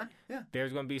 That's like, fine. Yeah.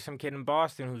 There's going to be some kid in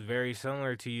Boston who's very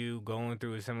similar to you, going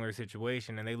through a similar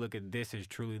situation, and they look at this as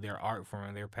truly their art form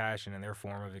and their passion and their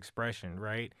form of expression,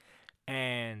 right?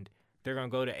 And they're going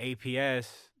to go to APS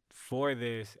for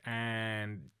this,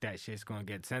 and that shit's gonna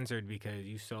get censored because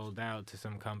you sold out to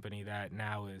some company that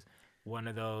now is one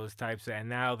of those types and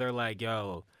now they're like,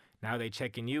 yo, now they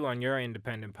checking you on your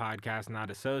independent podcast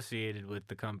not associated with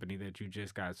the company that you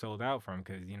just got sold out from,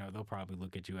 because you know they'll probably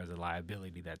look at you as a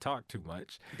liability that talk too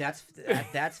much.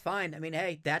 That's fine. I mean,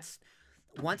 hey, that's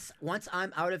once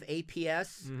I'm out of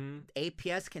APS,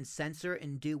 APS can censor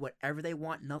and do whatever they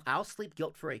want. No, I'll sleep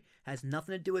guilt-free. Has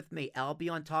nothing to do with me. I'll be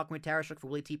on Talking with Tarashuk for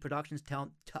Willie T Productions,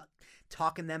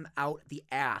 talking them out the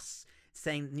ass,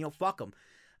 saying, you know, fuck them,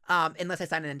 unless I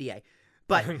sign an NDA.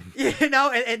 But, you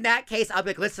know, in that case, I'll be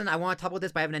like, listen, I want to talk about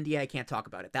this, but I have an NDA. I can't talk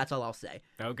about it. That's all I'll say.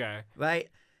 Okay. Right?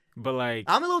 But, like,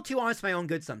 I'm a little too honest for my own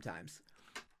good sometimes.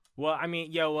 Well, I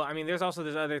mean, there's also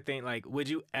this other thing. Like, would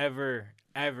you ever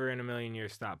in a million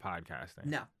years stop podcasting?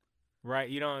 No. Right?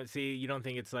 You don't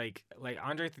think it's like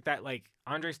Andre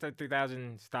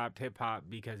 3000 stopped hip hop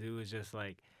because it was just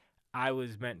like, I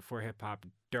was meant for hip hop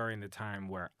during the time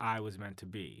where I was meant to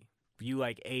be. You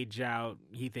like age out.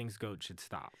 He thinks GOAT should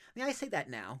stop. I mean, I say that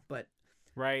now, but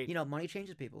right? You know, money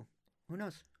changes people. Who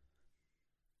knows?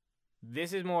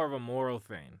 This is more of a moral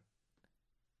thing.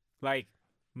 Like,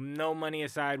 no money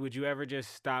aside, would you ever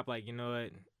just stop? Like, you know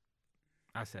what?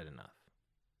 I said enough.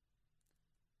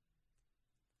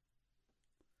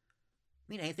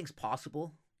 I mean, anything's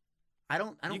possible. I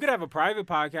don't. You could have a private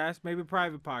podcast, maybe a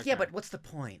private podcast. Yeah, but what's the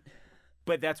point?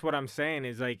 But that's what I'm saying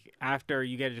is, like, after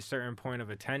you get a certain point of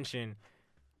attention,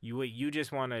 you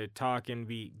just want to talk and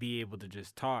be able to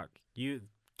just talk.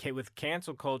 With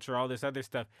cancel culture, all this other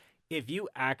stuff, if you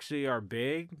actually are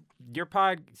big,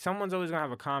 someone's always gonna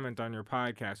have a comment on your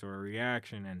podcast or a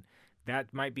reaction, and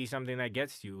that might be something that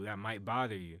gets you, that might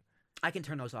bother you. I can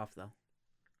turn those off though,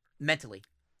 mentally.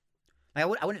 Like,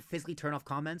 I wouldn't physically turn off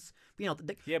comments. You know.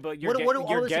 Yeah, but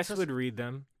your guests would read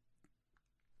them,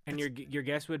 and your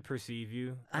guests would perceive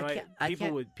you.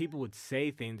 People would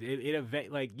say things.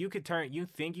 You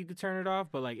think you could turn it off,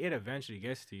 but like it eventually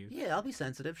gets to you. Yeah, I'll be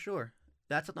sensitive. Sure,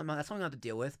 that's something I have to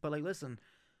deal with. But like, listen,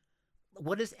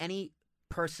 what does any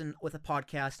person with a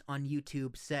podcast on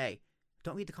YouTube say?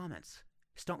 Don't read the comments.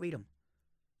 Just don't read them.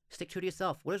 Stick true to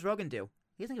yourself. What does Rogan do?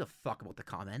 He doesn't give a fuck about the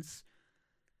comments.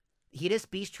 He just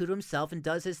be true to himself and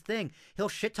does his thing. He'll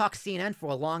shit talk CNN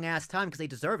for a long ass time because they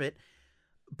deserve it.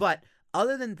 But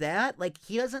other than that, like,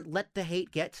 he doesn't let the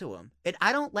hate get to him. And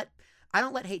I don't let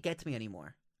hate get to me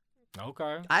anymore.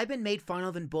 Okay. I've been made fun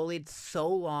of and bullied so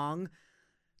long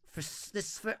for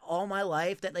all my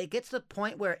life that, like, it gets to the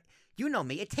point where, you know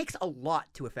me, it takes a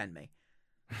lot to offend me.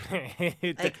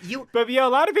 But a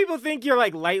lot of people think you're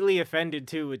like lightly offended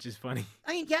too, which is funny.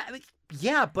 I mean,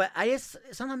 but I just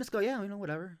sometimes go, yeah,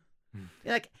 whatever.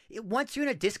 Like, once you're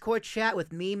in a Discord chat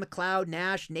with me, McLeod,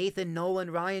 Nash, Nathan,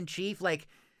 Nolan, Ryan, Chief, like,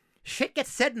 shit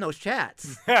gets said in those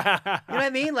chats. You know what I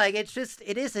mean? Like, it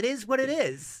is what it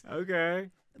is.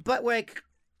 Okay. But, like,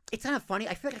 it's kind of funny.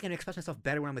 I feel like I can express myself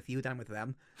better when I'm with you than I'm with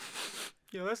them.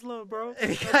 Yo, that's love, bro.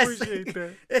 Because, I appreciate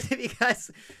that.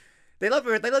 Because they love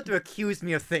to accuse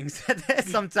me of things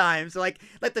sometimes. So, like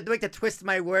to twist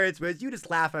my words, whereas you just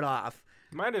laugh it off.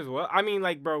 Might as well. I mean,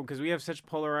 like, bro, because we have such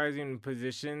polarizing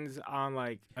positions on,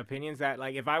 like, opinions that,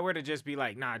 like, if I were to just be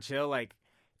like, nah, chill, like,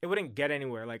 it wouldn't get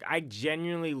anywhere. Like, I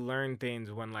genuinely learn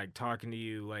things when, like, talking to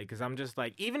you, like, because I'm just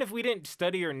like, even if we didn't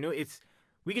study or knew,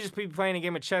 we could just be playing a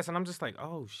game of chess, and I'm just like,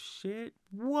 oh, shit,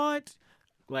 what?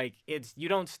 Like, you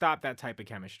don't stop that type of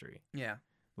chemistry. Yeah.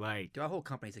 Like, our whole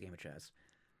company's a game of chess.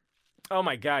 Oh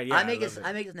my god, yeah. I make this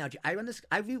analogy.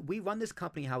 We run this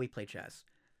company how we play chess.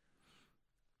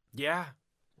 Yeah.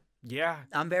 Yeah.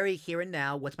 I'm very here and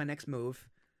now. What's my next move?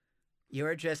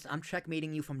 I'm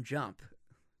checkmating you from jump.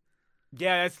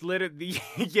 Yeah, that's literally,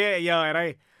 yeah, yo, and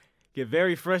I get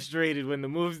very frustrated when the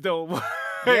moves don't work.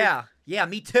 Yeah,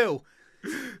 me too.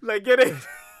 Like,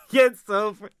 it's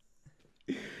so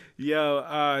funny.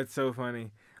 Yo, it's so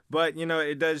funny. But, you know,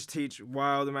 it does teach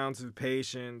wild amounts of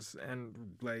patience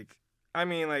and, like, I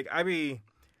mean, like, I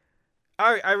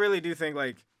really do think,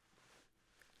 like,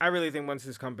 once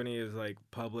this company is, like,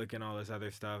 public and all this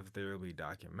other stuff, there will be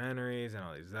documentaries and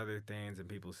all these other things, and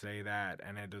people say that,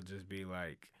 and it'll just be,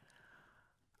 like,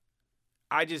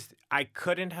 I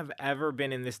couldn't have ever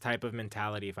been in this type of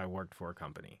mentality if I worked for a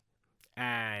company.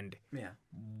 And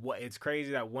it's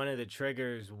crazy that one of the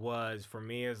triggers was, for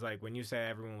me, is, like, when you say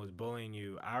everyone was bullying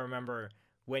you, I remember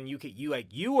when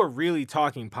you were really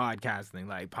talking podcasting,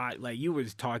 like you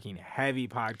was talking heavy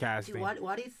podcasting. Dude,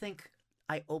 why do you think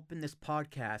I opened this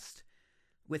podcast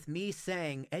with me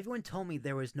saying everyone told me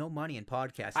there was no money in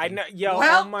podcasting? I know, yo.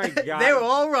 Well, oh my god, they were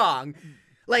all wrong.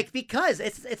 Like, because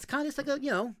it's kind of just like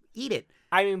eat it.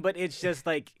 I mean, but it's just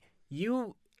like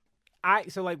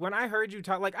so like when I heard you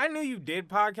talk, like I knew you did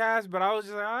podcasts, but I was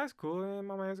just like, oh, that's cool.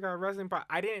 My man's got a wrestling pod.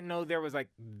 I didn't know there was like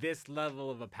this level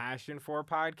of a passion for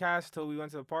podcasts till we went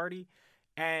to the party.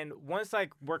 And once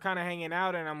like we're kind of hanging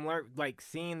out and I'm like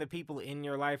seeing the people in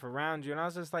your life around you, and I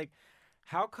was just like,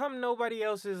 how come nobody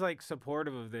else is like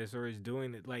supportive of this or is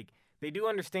doing it? Like, they do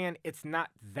understand it's not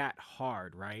that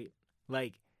hard, right?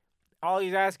 Like, all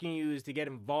he's asking you is to get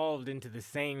involved into the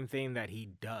same thing that he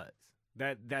does.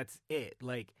 That's it.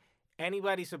 Like,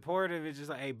 anybody supportive is just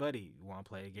like, hey, buddy, you want to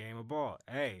play a game of ball?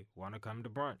 Hey, want to come to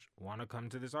brunch? Want to come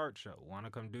to this art show? Want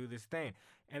to come do this thing?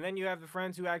 And then you have the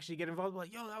friends who actually get involved,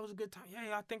 like, yo, that was a good time.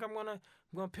 Yeah, I think I'm gonna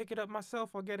pick it up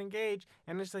myself. I'll get engaged.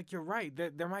 And it's like, you're right.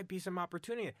 There might be some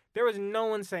opportunity. There was no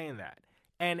one saying that.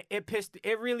 And it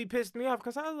really pissed me off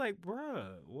because I was like,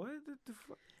 bruh, what the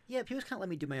fuck? Yeah, people just kind of let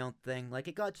me do my own thing. Like,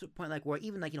 it got to a point, like, where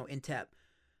even, like, in TEP,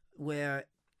 where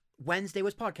Wednesday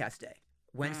was podcast day.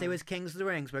 Wednesday was Kings of the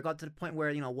Rings, where it got to the point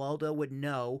where, Waldo would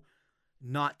know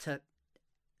not to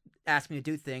ask me to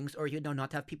do things, or he'd know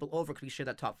not to have people over because we shared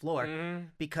that top floor,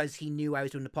 because he knew I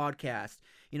was doing the podcast.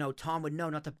 Tom would know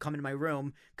not to come into my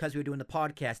room because we were doing the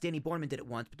podcast. Danny Borman did it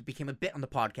once, but it became a bit on the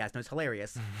podcast, and it was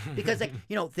hilarious. Because, like,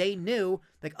 they knew,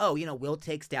 like, oh,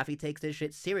 Daffy takes this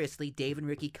shit seriously. Dave and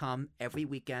Ricky come every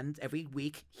weekend, every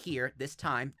week here, this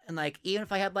time. And, like, even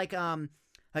if I had, like a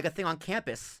thing on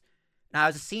campus, and I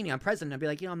was a senior, I'm president, I'd be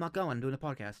like, I'm not going, I'm doing a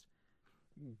podcast.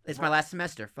 It's my last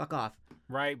semester. Fuck off.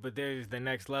 Right, but there's the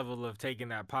next level of taking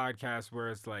that podcast where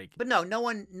it's like... But no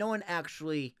one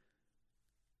actually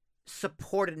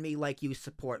supported me like you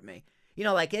support me.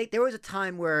 Like, there was a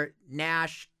time where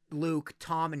Nash, Luke,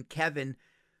 Tom, and Kevin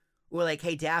were like,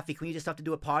 hey, Daffy, can we just have to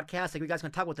do a podcast? Like, we guys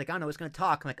going to talk about it? Like, I don't know, it's going to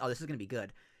talk. I'm like, oh, this is going to be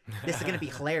good. This is going to be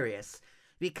hilarious.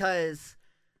 Because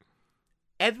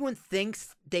everyone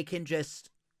thinks they can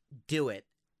just do it.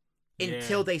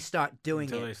 Until they start doing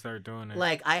it. Until they start doing it.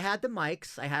 Like, I had the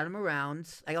mics. I had them around.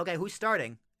 I go, okay, who's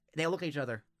starting? They all look at each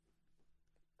other.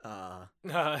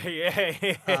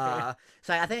 Yeah.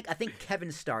 So I think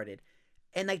Kevin started.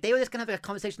 And, like, they were just going to have a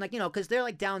conversation, like, because they're,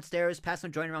 like, downstairs, passing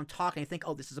a joint around talking. I think,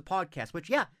 oh, this is a podcast. Which,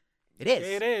 yeah, it is.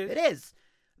 It is. It is.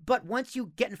 But once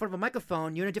you get in front of a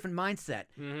microphone, you're in a different mindset.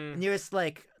 Mm-hmm. And you're just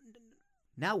like,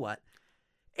 now what?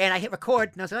 And I hit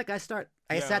record, and I was like, guys, start.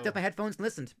 I Yo. sat there with my headphones and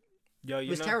listened. Yo, It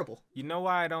was terrible. You know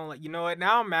why I don't like? You know what?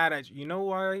 Now I'm mad at you. You know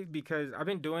why? Because I've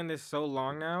been doing this so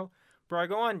long now, bro. I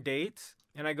go on dates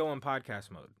and I go in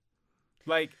podcast mode.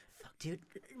 Like, Fuck, dude.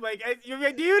 like, do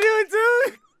you do it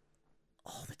too?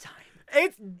 All the time.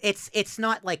 It's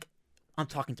not like I'm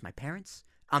talking to my parents.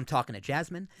 I'm talking to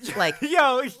Jasmine. Like,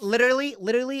 yo,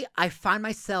 literally, I find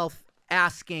myself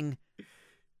asking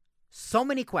so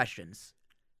many questions.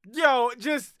 yo,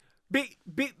 just be,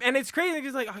 and it's crazy.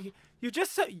 Just like, oh, you're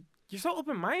just so. You're so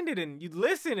open-minded and you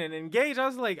listen and engage. I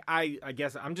was like, I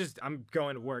guess I'm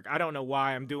going to work. I don't know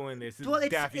why I'm doing this. It's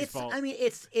Daffy's fault. I mean,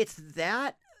 it's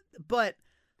that, but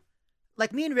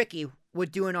like me and Ricky were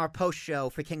doing our post show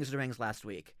for Kings of the Rings last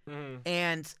week,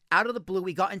 and out of the blue,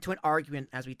 we got into an argument,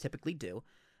 as we typically do,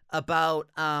 about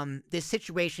this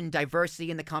situation,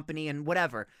 diversity in the company, and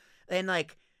whatever. And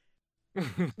like,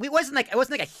 it wasn't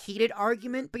like a heated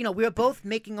argument, but we were both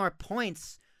making our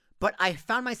points. But I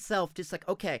found myself just like,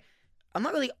 okay, I'm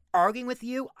not really arguing with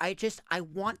you. I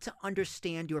want to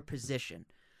understand your position.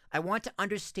 I want to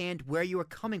understand where you are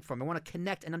coming from. I want to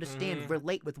connect and understand,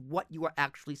 relate with what you are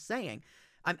actually saying.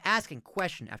 I'm asking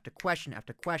question after question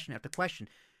after question after question.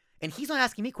 And he's not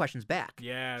asking me questions back.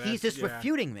 Yeah. He's just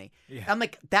refuting me. Yeah. I'm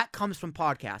like, that comes from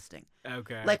podcasting.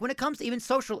 Okay. Like when it comes to even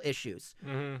social issues,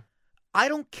 Mm-hmm. I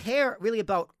don't care really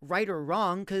about right or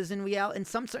wrong, because in reality, in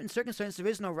some certain circumstances, there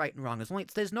is no right and wrong.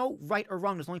 There's no right or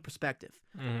wrong. There's only perspective.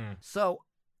 Mm-hmm. So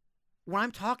when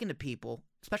I'm talking to people,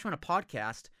 especially on a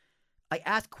podcast, I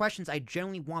ask questions I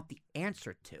generally want the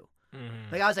answer to.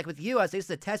 Mm-hmm. Like I was like with you, I was like, this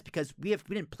is a test because we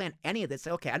didn't plan any of this.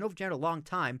 Like, okay, I know Jared a long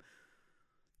time.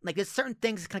 Like there's certain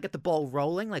things that kind of get the ball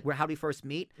rolling, like how do we first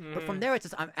meet? But from there, it's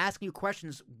just I'm asking you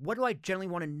questions. What do I generally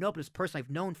want to know about this person I've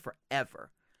known forever?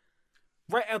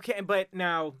 Right. Okay. But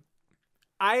now,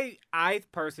 I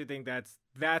personally think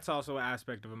that's also an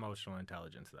aspect of emotional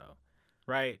intelligence, though,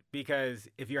 right? Because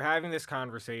if you're having this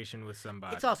conversation with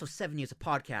somebody, It's also 7 years of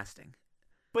podcasting.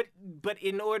 but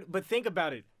think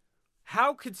about it.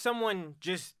 How could someone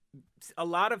a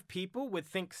lot of people would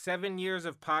think 7 years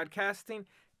of podcasting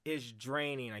is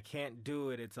draining. I can't do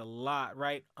it. It's a lot,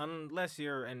 right? Unless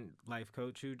you're a life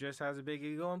coach who just has a big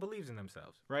ego and believes in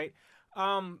themselves, right?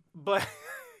 But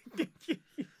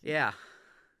Yeah.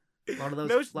 A lot of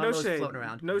those, no shade. floating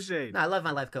around. No shade. No, I love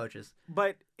my life coaches.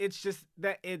 But it's just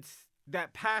that it's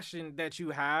that passion that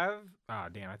you have. Oh,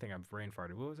 damn. I think I'm brain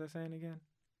farted. What was I saying again?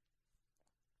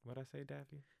 What'd I say,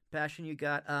 Daffy? Passion you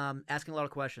got, asking a lot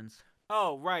of questions.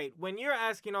 Oh, right. When you're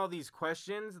asking all these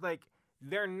questions, like,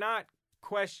 they're not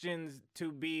questions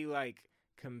to be, like,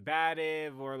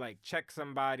 combative or, like, check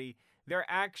somebody. They're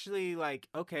actually, like,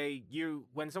 okay,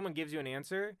 when someone gives you an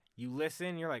answer, you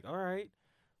listen, you're like, all right,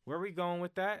 where are we going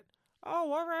with that?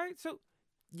 Oh, all right. So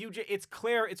it's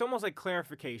clear. It's almost like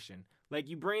clarification. Like,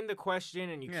 you bring the question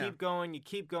and you keep going,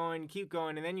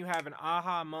 and then you have an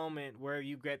aha moment where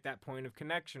you get that point of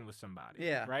connection with somebody.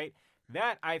 Yeah. Right?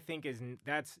 That, I think,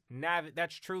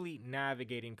 that's truly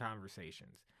navigating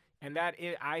conversations. And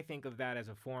I think of that as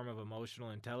a form of emotional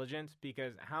intelligence,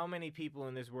 because how many people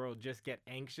in this world just get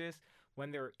anxious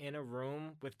when they're in a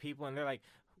room with people and they're like,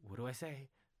 what do I say?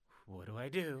 What do I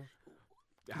do?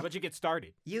 How about you get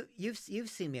started? You've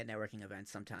seen me at networking events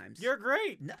sometimes. You're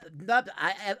great.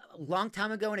 A long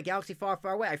time ago in a galaxy far,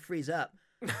 far away, I freeze up.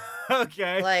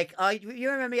 Okay. Like,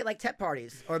 you remember me at like TET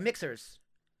parties or mixers,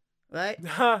 right?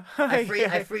 I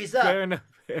I freeze up. Fair enough.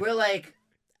 We're like,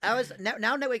 now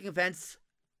networking events,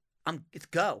 it's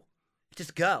go.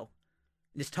 Just go.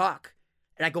 Just talk.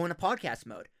 And I go into podcast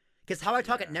mode. Because how I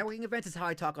talk at networking events is how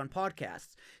I talk on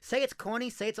podcasts. Say it's corny,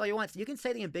 say it's all you want. So you can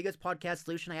say the ambiguous podcast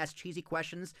solution. I ask cheesy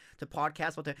questions to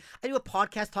podcasts about I do a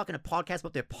podcast talking to podcasts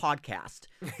about their podcast.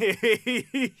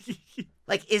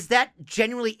 Like, is that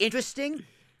genuinely interesting?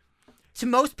 To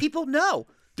most people, no.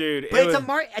 Dude, But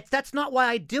that's not why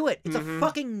I do it. It's a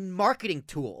fucking marketing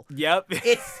tool. Yep.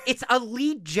 It's a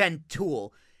lead gen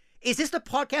tool. Is this the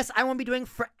podcast I want to be doing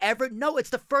forever? No, it's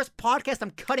the first podcast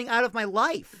I'm cutting out of my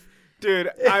life.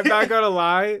 Dude, I'm not gonna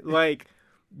lie. Like,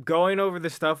 going over the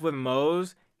stuff with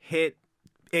Mose hit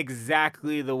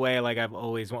exactly the way like I've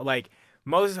always wanted. Like,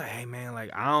 Mose is like, hey man, like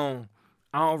I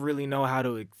don't really know how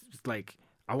to like.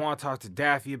 I want to talk to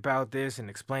Daffy about this and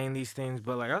explain these things,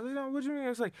 but like, I was like, what do you mean?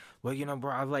 It's like, well,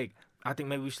 bro, I think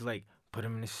maybe we should like put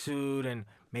him in a suit and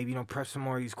maybe prep some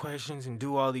more of these questions and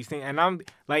do all these things. And I'm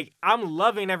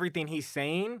loving everything he's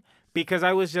saying. Because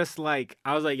I was like,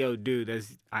 yo, dude,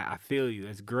 I feel you.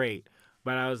 That's great.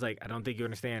 But I was like, I don't think you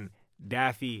understand.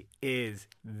 Daffy is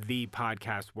the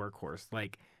podcast workhorse.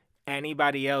 Like,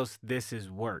 anybody else, this is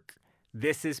work.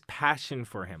 This is passion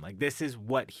for him. Like, this is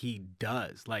what he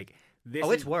does. Like, this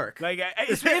it's work. Like,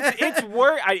 it's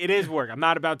work. It is work. I'm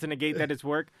not about to negate that it's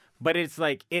work, but it's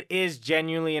like, it is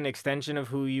genuinely an extension of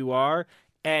who you are,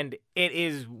 and it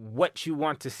is what you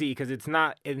want to see, because it's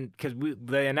not, because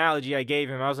the analogy I gave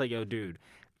him, I was like, yo, dude,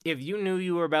 if you knew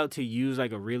you were about to use,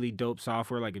 like, a really dope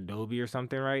software like Adobe or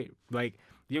something, right? Like,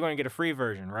 you're going to get a free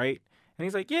version, right? And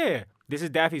he's like, yeah, this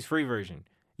is Daffy's free version.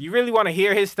 You really want to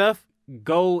hear his stuff?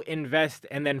 Go invest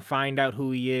and then find out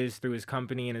who he is through his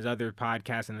company and his other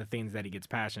podcasts and the things that he gets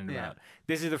passionate about.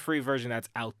 This is the free version that's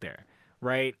out there,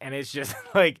 right? And it's just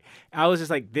like, I was just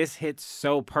like, this hits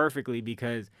so perfectly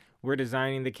because we're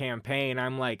designing the campaign.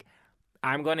 I'm like,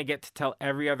 I'm going to get to tell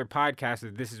every other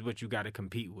podcaster this is what you got to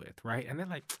compete with, right? And they're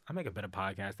like, I'll make a better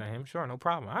podcast than him. Sure, no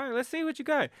problem. All right, let's see what you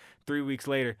got. 3 weeks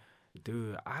later,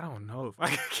 dude, I don't know if I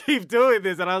can keep doing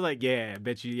this. And I was like, yeah, I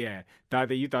bet you, thought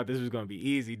that you thought this was going to be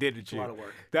easy, didn't you? A lot of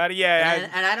work.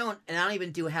 And I don't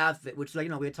even do half of it, which is like,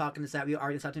 we were talking this out. We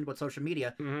already talking about social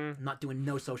media. I'm not doing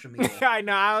no social media. I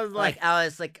know. I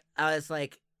was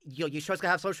like, yo, you sure it's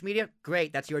gonna have social media?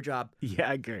 Great, that's your job.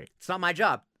 Yeah, great. It's not my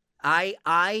job.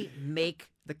 I make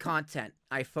the content.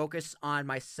 I focus on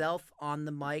myself on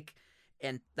the mic,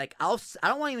 and like I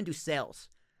don't want to even do sales.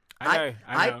 I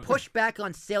know. Push back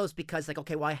on sales because, like,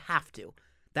 okay, well, I have to.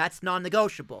 That's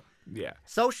non-negotiable. Yeah.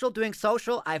 Doing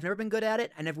social, I've never been good at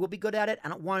it. I never will be good at it. I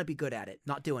don't want to be good at it.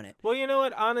 Not doing it. Well, you know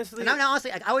what? Honestly. And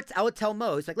honestly, like, I would tell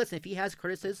Mo, it's like, listen, if he has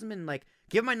criticism, and like,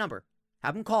 give him my number.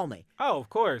 Have him call me. Oh, of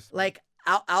course. Like,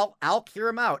 I'll hear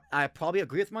him out. I probably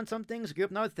agree with him on some things, agree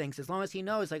with him on other things. As long as he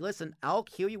knows, like, listen, I'll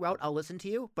hear you out. I'll listen to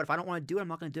you. But if I don't want to do it, I'm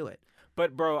not going to do it.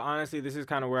 But, bro, honestly, this is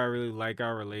kind of where I really like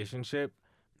our relationship,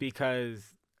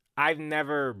 because I've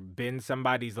never been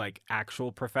somebody's, like,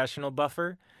 actual professional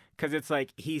buffer, because it's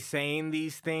like he's saying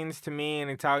these things to me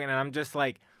and talking, and I'm just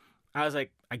like, I was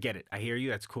like, I get it. I hear you.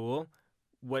 That's cool.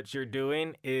 What you're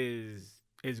doing is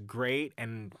great,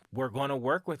 and we're going to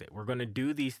work with it. We're going to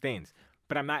do these things.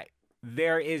 But I'm not,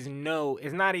 it's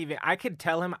not even, I could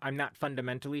tell him I'm not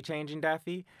fundamentally changing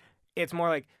Daffy. It's more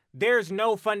like, there's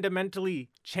no fundamentally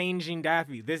changing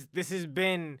Daffy. This has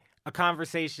been a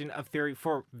conversation of theory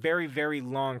for a very, very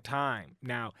long time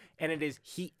now. And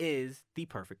he is the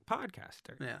perfect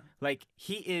podcaster. Yeah. Like,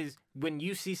 he is, when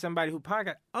you see somebody who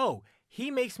podcast, he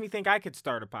makes me think I could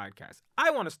start a podcast. I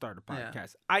want to start a podcast.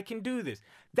 Yeah. I can do this.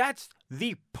 That's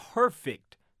the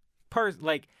perfect person.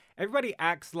 Like, everybody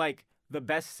acts like the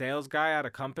best sales guy at a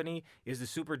company is the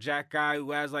super jack guy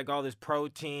who has like all this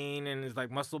protein and is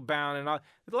like muscle bound and all.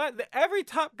 Every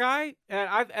top guy that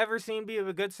I've ever seen be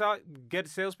a good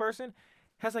salesperson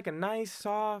has like a nice,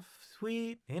 soft,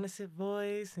 sweet, innocent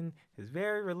voice and is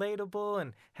very relatable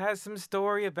and has some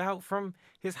story about from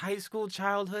his high school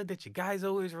childhood that you guys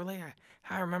always relate.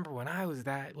 I remember when I was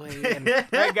that way and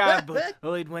I got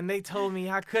bullied when they told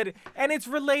me I couldn't. And it's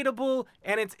relatable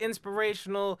and it's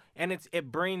inspirational and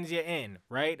it brings you in,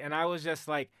 right? And I was just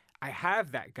like, I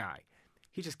have that guy.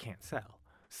 He just can't sell.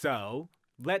 So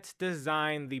let's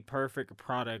design the perfect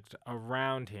product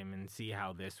around him and see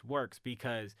how this works,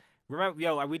 because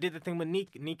remember, we did the thing with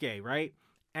Nikkei, right?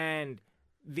 And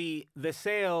the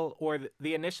sale or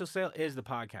the initial sale is the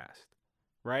podcast,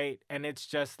 right? And it's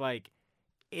just like,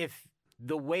 if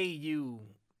the way you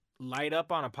light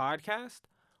up on a podcast,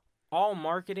 all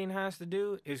marketing has to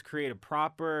do is create a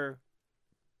proper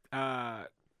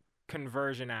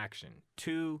conversion action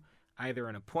to either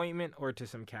an appointment or to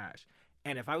some cash.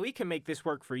 And if we can make this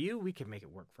work for you, we can make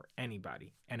it work for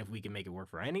anybody. And if we can make it work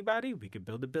for anybody, we could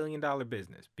build $1 billion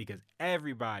business, because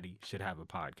everybody should have a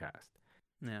podcast.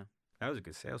 Yeah. That was a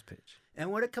good sales pitch.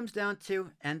 And what it comes down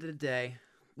to, end of the day,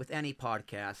 with any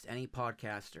podcast, any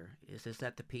podcaster, is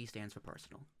that the P stands for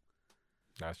personal.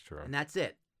 That's true. And that's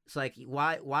it. It's like,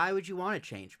 why would you want to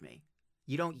change me?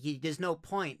 There's no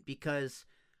point, because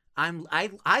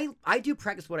I do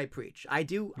practice what I preach. I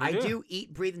do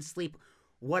eat, breathe, and sleep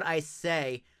what I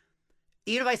say,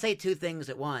 even if I say two things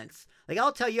at once. Like,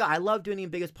 I'll tell you, I love doing the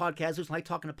biggest podcasters. I like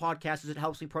talking to podcasters. It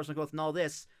helps me personal growth and all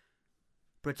this.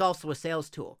 But it's also a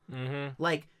sales tool. Mm-hmm.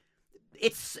 Like,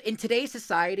 it's in today's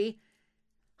society.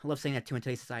 I love saying that too, in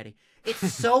today's society.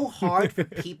 It's so hard for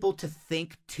people to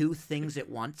think two things at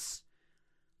once.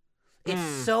 It's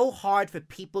so hard for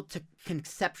people to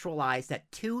conceptualize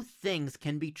that two things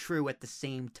can be true at the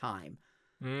same time.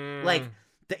 Like,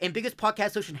 the biggest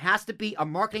podcast solution has to be a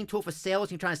marketing tool for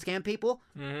sales and you're trying to scam people,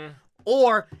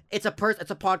 or it's a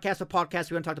podcast for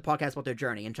podcasts. We're going to talk to podcasts about their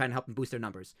journey and trying to help them boost their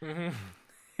numbers.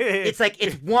 It's like,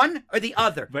 it's one or the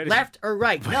other, left or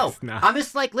right. No, I'm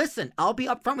just like, listen, I'll be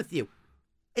upfront with you.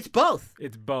 It's both.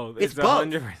 It's both. It's both.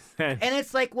 100%. And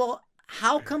it's like, well,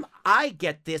 how come I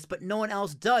get this but no one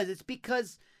else does? It's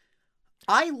because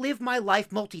I live my life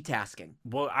multitasking.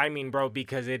 Well, I mean, bro,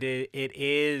 because it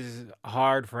is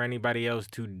hard for anybody else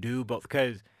to do both.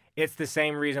 Because it's the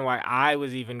same reason why I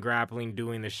was even grappling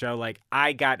doing the show. Like,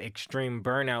 I got extreme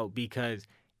burnout because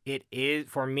it is,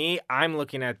 for me, I'm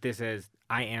looking at this as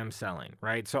I am selling,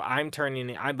 right? So I'm turning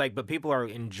it, but people are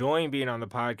enjoying being on the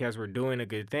podcast. We're doing a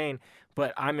good thing,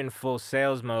 but I'm in full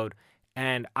sales mode.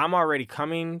 And I'm already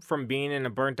coming from being in a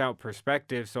burnt out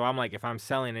perspective. So I'm like, if I'm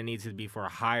selling, it needs to be for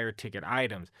higher ticket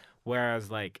items.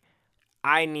 Whereas like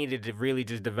I needed to really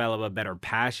just develop a better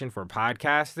passion for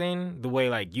podcasting the way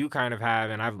like you kind of have.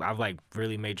 And I've like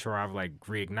really made sure I've like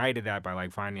reignited that by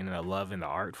like finding the love and the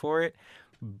art for it,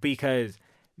 because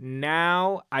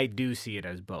now I do see it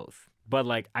as both. But,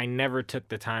 like, I never took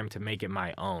the time to make it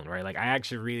my own, right? Like, I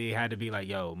actually really had to be like,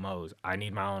 yo, Mose, I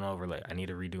need my own overlay. I need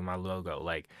to redo my logo.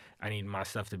 Like, I need my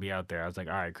stuff to be out there. I was like,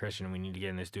 all right, Christian, we need to get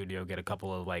in the studio, get a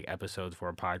couple of, like, episodes for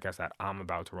a podcast that I'm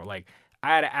about to roll. Like,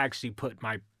 I had to actually put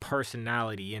my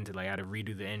personality into, like, I had to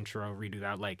redo the intro, redo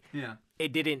that. Like, yeah.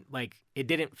 It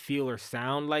didn't feel or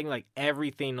sound like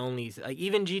everything only, like,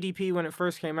 even GDP when it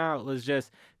first came out was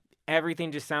just,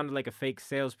 everything just sounded like a fake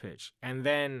sales pitch. And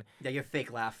then... Yeah, your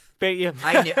fake laugh. Yeah.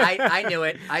 I knew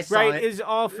it. I saw it. Right? It's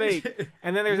all fake.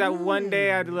 And then there's that one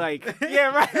day I'd like...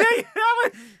 Yeah, right?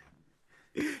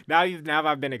 Now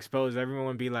I've been exposed. Everyone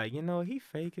would be like, you know, he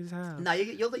fake as hell. No,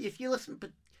 if you listen... But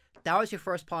that was your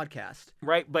first podcast.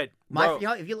 Right, but... Bro,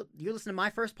 if you listen to my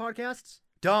first podcasts,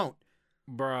 don't.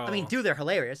 Bro. I mean, dude, they're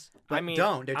hilarious. But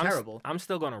don't. They're terrible. I'm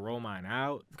still going to roll mine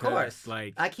out. Of course.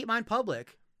 Like, I keep mine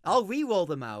public. I'll re-roll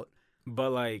them out. But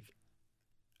like,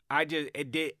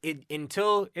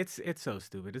 until it's so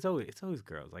stupid. It's always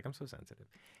girls. Like, I'm so sensitive.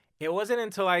 It wasn't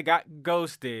until I got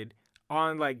ghosted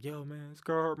on like, yo man, this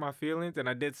girl hurt my feelings, and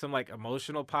I did some like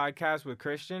emotional podcasts with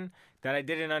Christian that I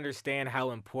didn't understand how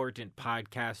important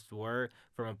podcasts were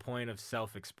from a point of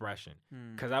self-expression.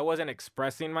 Because I wasn't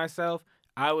expressing myself.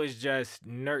 I was just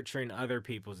nurturing other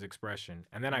people's expression.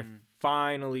 And then I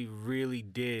finally really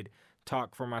did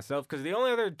talk for myself, because the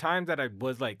only other time that I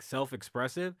was like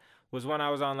self-expressive was when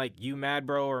I was on like You Mad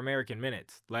Bro or American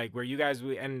Minutes, like where you guys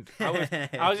and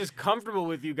I was just comfortable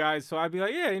with you guys, so I'd be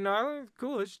like, yeah, you know,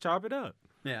 cool, let's chop it up.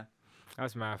 Yeah,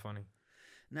 that's mad funny.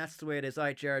 And that's the way it is. All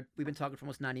right, Jared, we've been talking for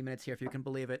almost 90 minutes here, if you can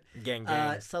believe it. Gang.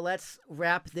 So let's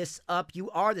wrap this up.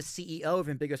 You are the CEO of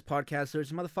Ambiguous Podcast.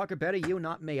 There's a motherfucker better you,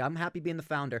 not me. I'm happy being the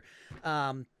founder.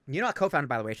 You're not co-founder,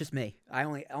 by the way. It's just me.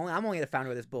 I'm only the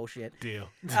founder of this bullshit. Deal.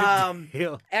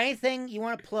 Deal. Anything you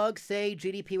want to plug, say,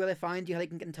 GDP, where they find you, how they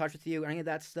can get in touch with you, any of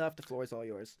that stuff, the floor is all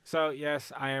yours. So,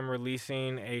 yes, I am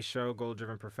releasing a show, Goal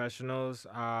Driven Professionals.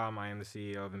 I am the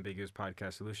CEO of Ambiguous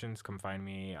Podcast Solutions. Come find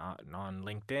me on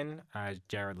LinkedIn as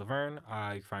Jared Lavergne.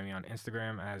 You can find me on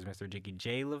Instagram as Mr. Jiggy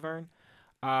J. Lavergne.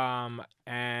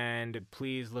 And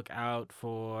please look out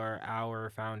for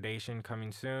our foundation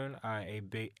coming soon,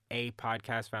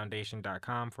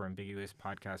 apodcastfoundation.com for ambiguous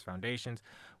podcast foundations.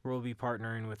 We'll be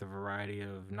partnering with a variety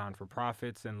of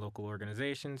non-for-profits and local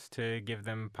organizations to give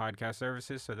them podcast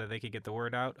services so that they could get the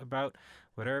word out about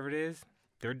whatever it is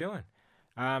they're doing.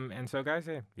 And so, guys,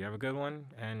 hey, you have a good one.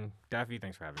 And Daffy,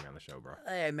 thanks for having me on the show, bro.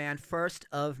 Hey, man, first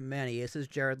of many. This is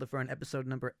Jared Lavergne, episode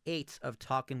number 8 of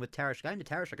Talking with Tarashuk. I'm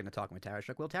into Tarashuk and Talking with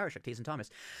Tarashuk. Will Tarashuk, Tees and Thomas.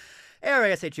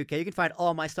 ARASHUK. You can find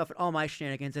all my stuff and all my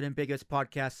shenanigans at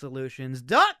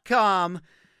ambiguouspodcastsolutions.com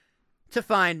to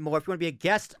find more. If you want to be a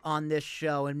guest on this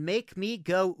show and make me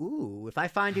go, ooh, if I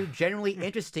find you genuinely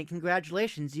interesting,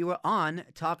 congratulations, you are on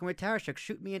Talking with Tarashuk.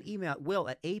 Shoot me an email at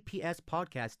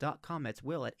will@apspodcast.com. That's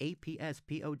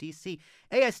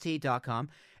will@apspodcast.com.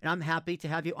 And I'm happy to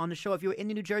have you on the show. If you're in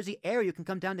the New Jersey area, you can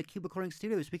come down to Cube Recording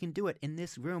Studios. We can do it in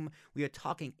this room we are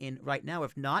talking in right now.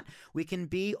 If not, we can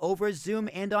be over Zoom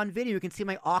and on video. You can see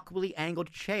my awkwardly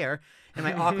angled chair and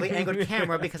my awkwardly angled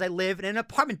camera because I live in an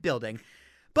apartment building.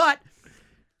 But,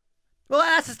 well,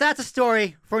 that's a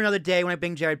story for another day when I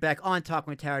bring Jared back on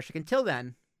Talking with Tarashuk. Until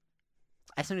then,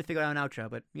 I still need to figure out an outro,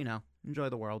 but, you know, enjoy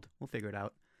the world. We'll figure it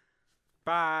out.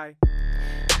 Bye.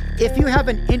 If you have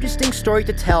an interesting story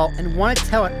to tell and want to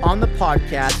tell it on the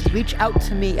podcast, reach out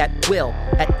to me at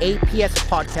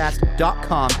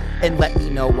will@apspodcast.com and let me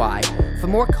know why. For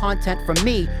more content from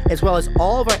me, as well as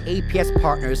all of our APS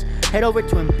partners, head over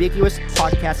to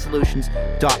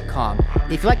ambiguouspodcastsolutions.com.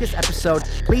 If you like this episode,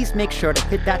 please make sure to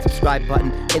hit that subscribe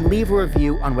button and leave a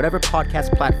review on whatever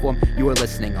podcast platform you are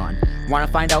listening on. Want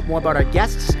to find out more about our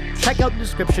guests? Check out the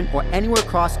description or anywhere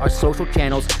across our social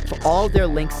channels for all their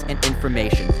links and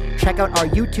information. Check out our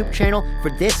YouTube channel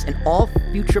for this and all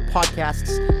future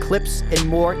podcasts, clips, and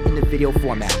more in the video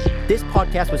format. This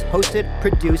podcast was hosted,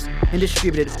 produced, and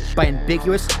distributed by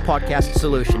Ambiguous Podcast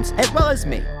Solutions, as well as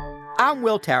me. I'm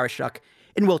Will Tarashuk,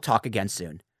 and we'll talk again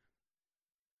soon.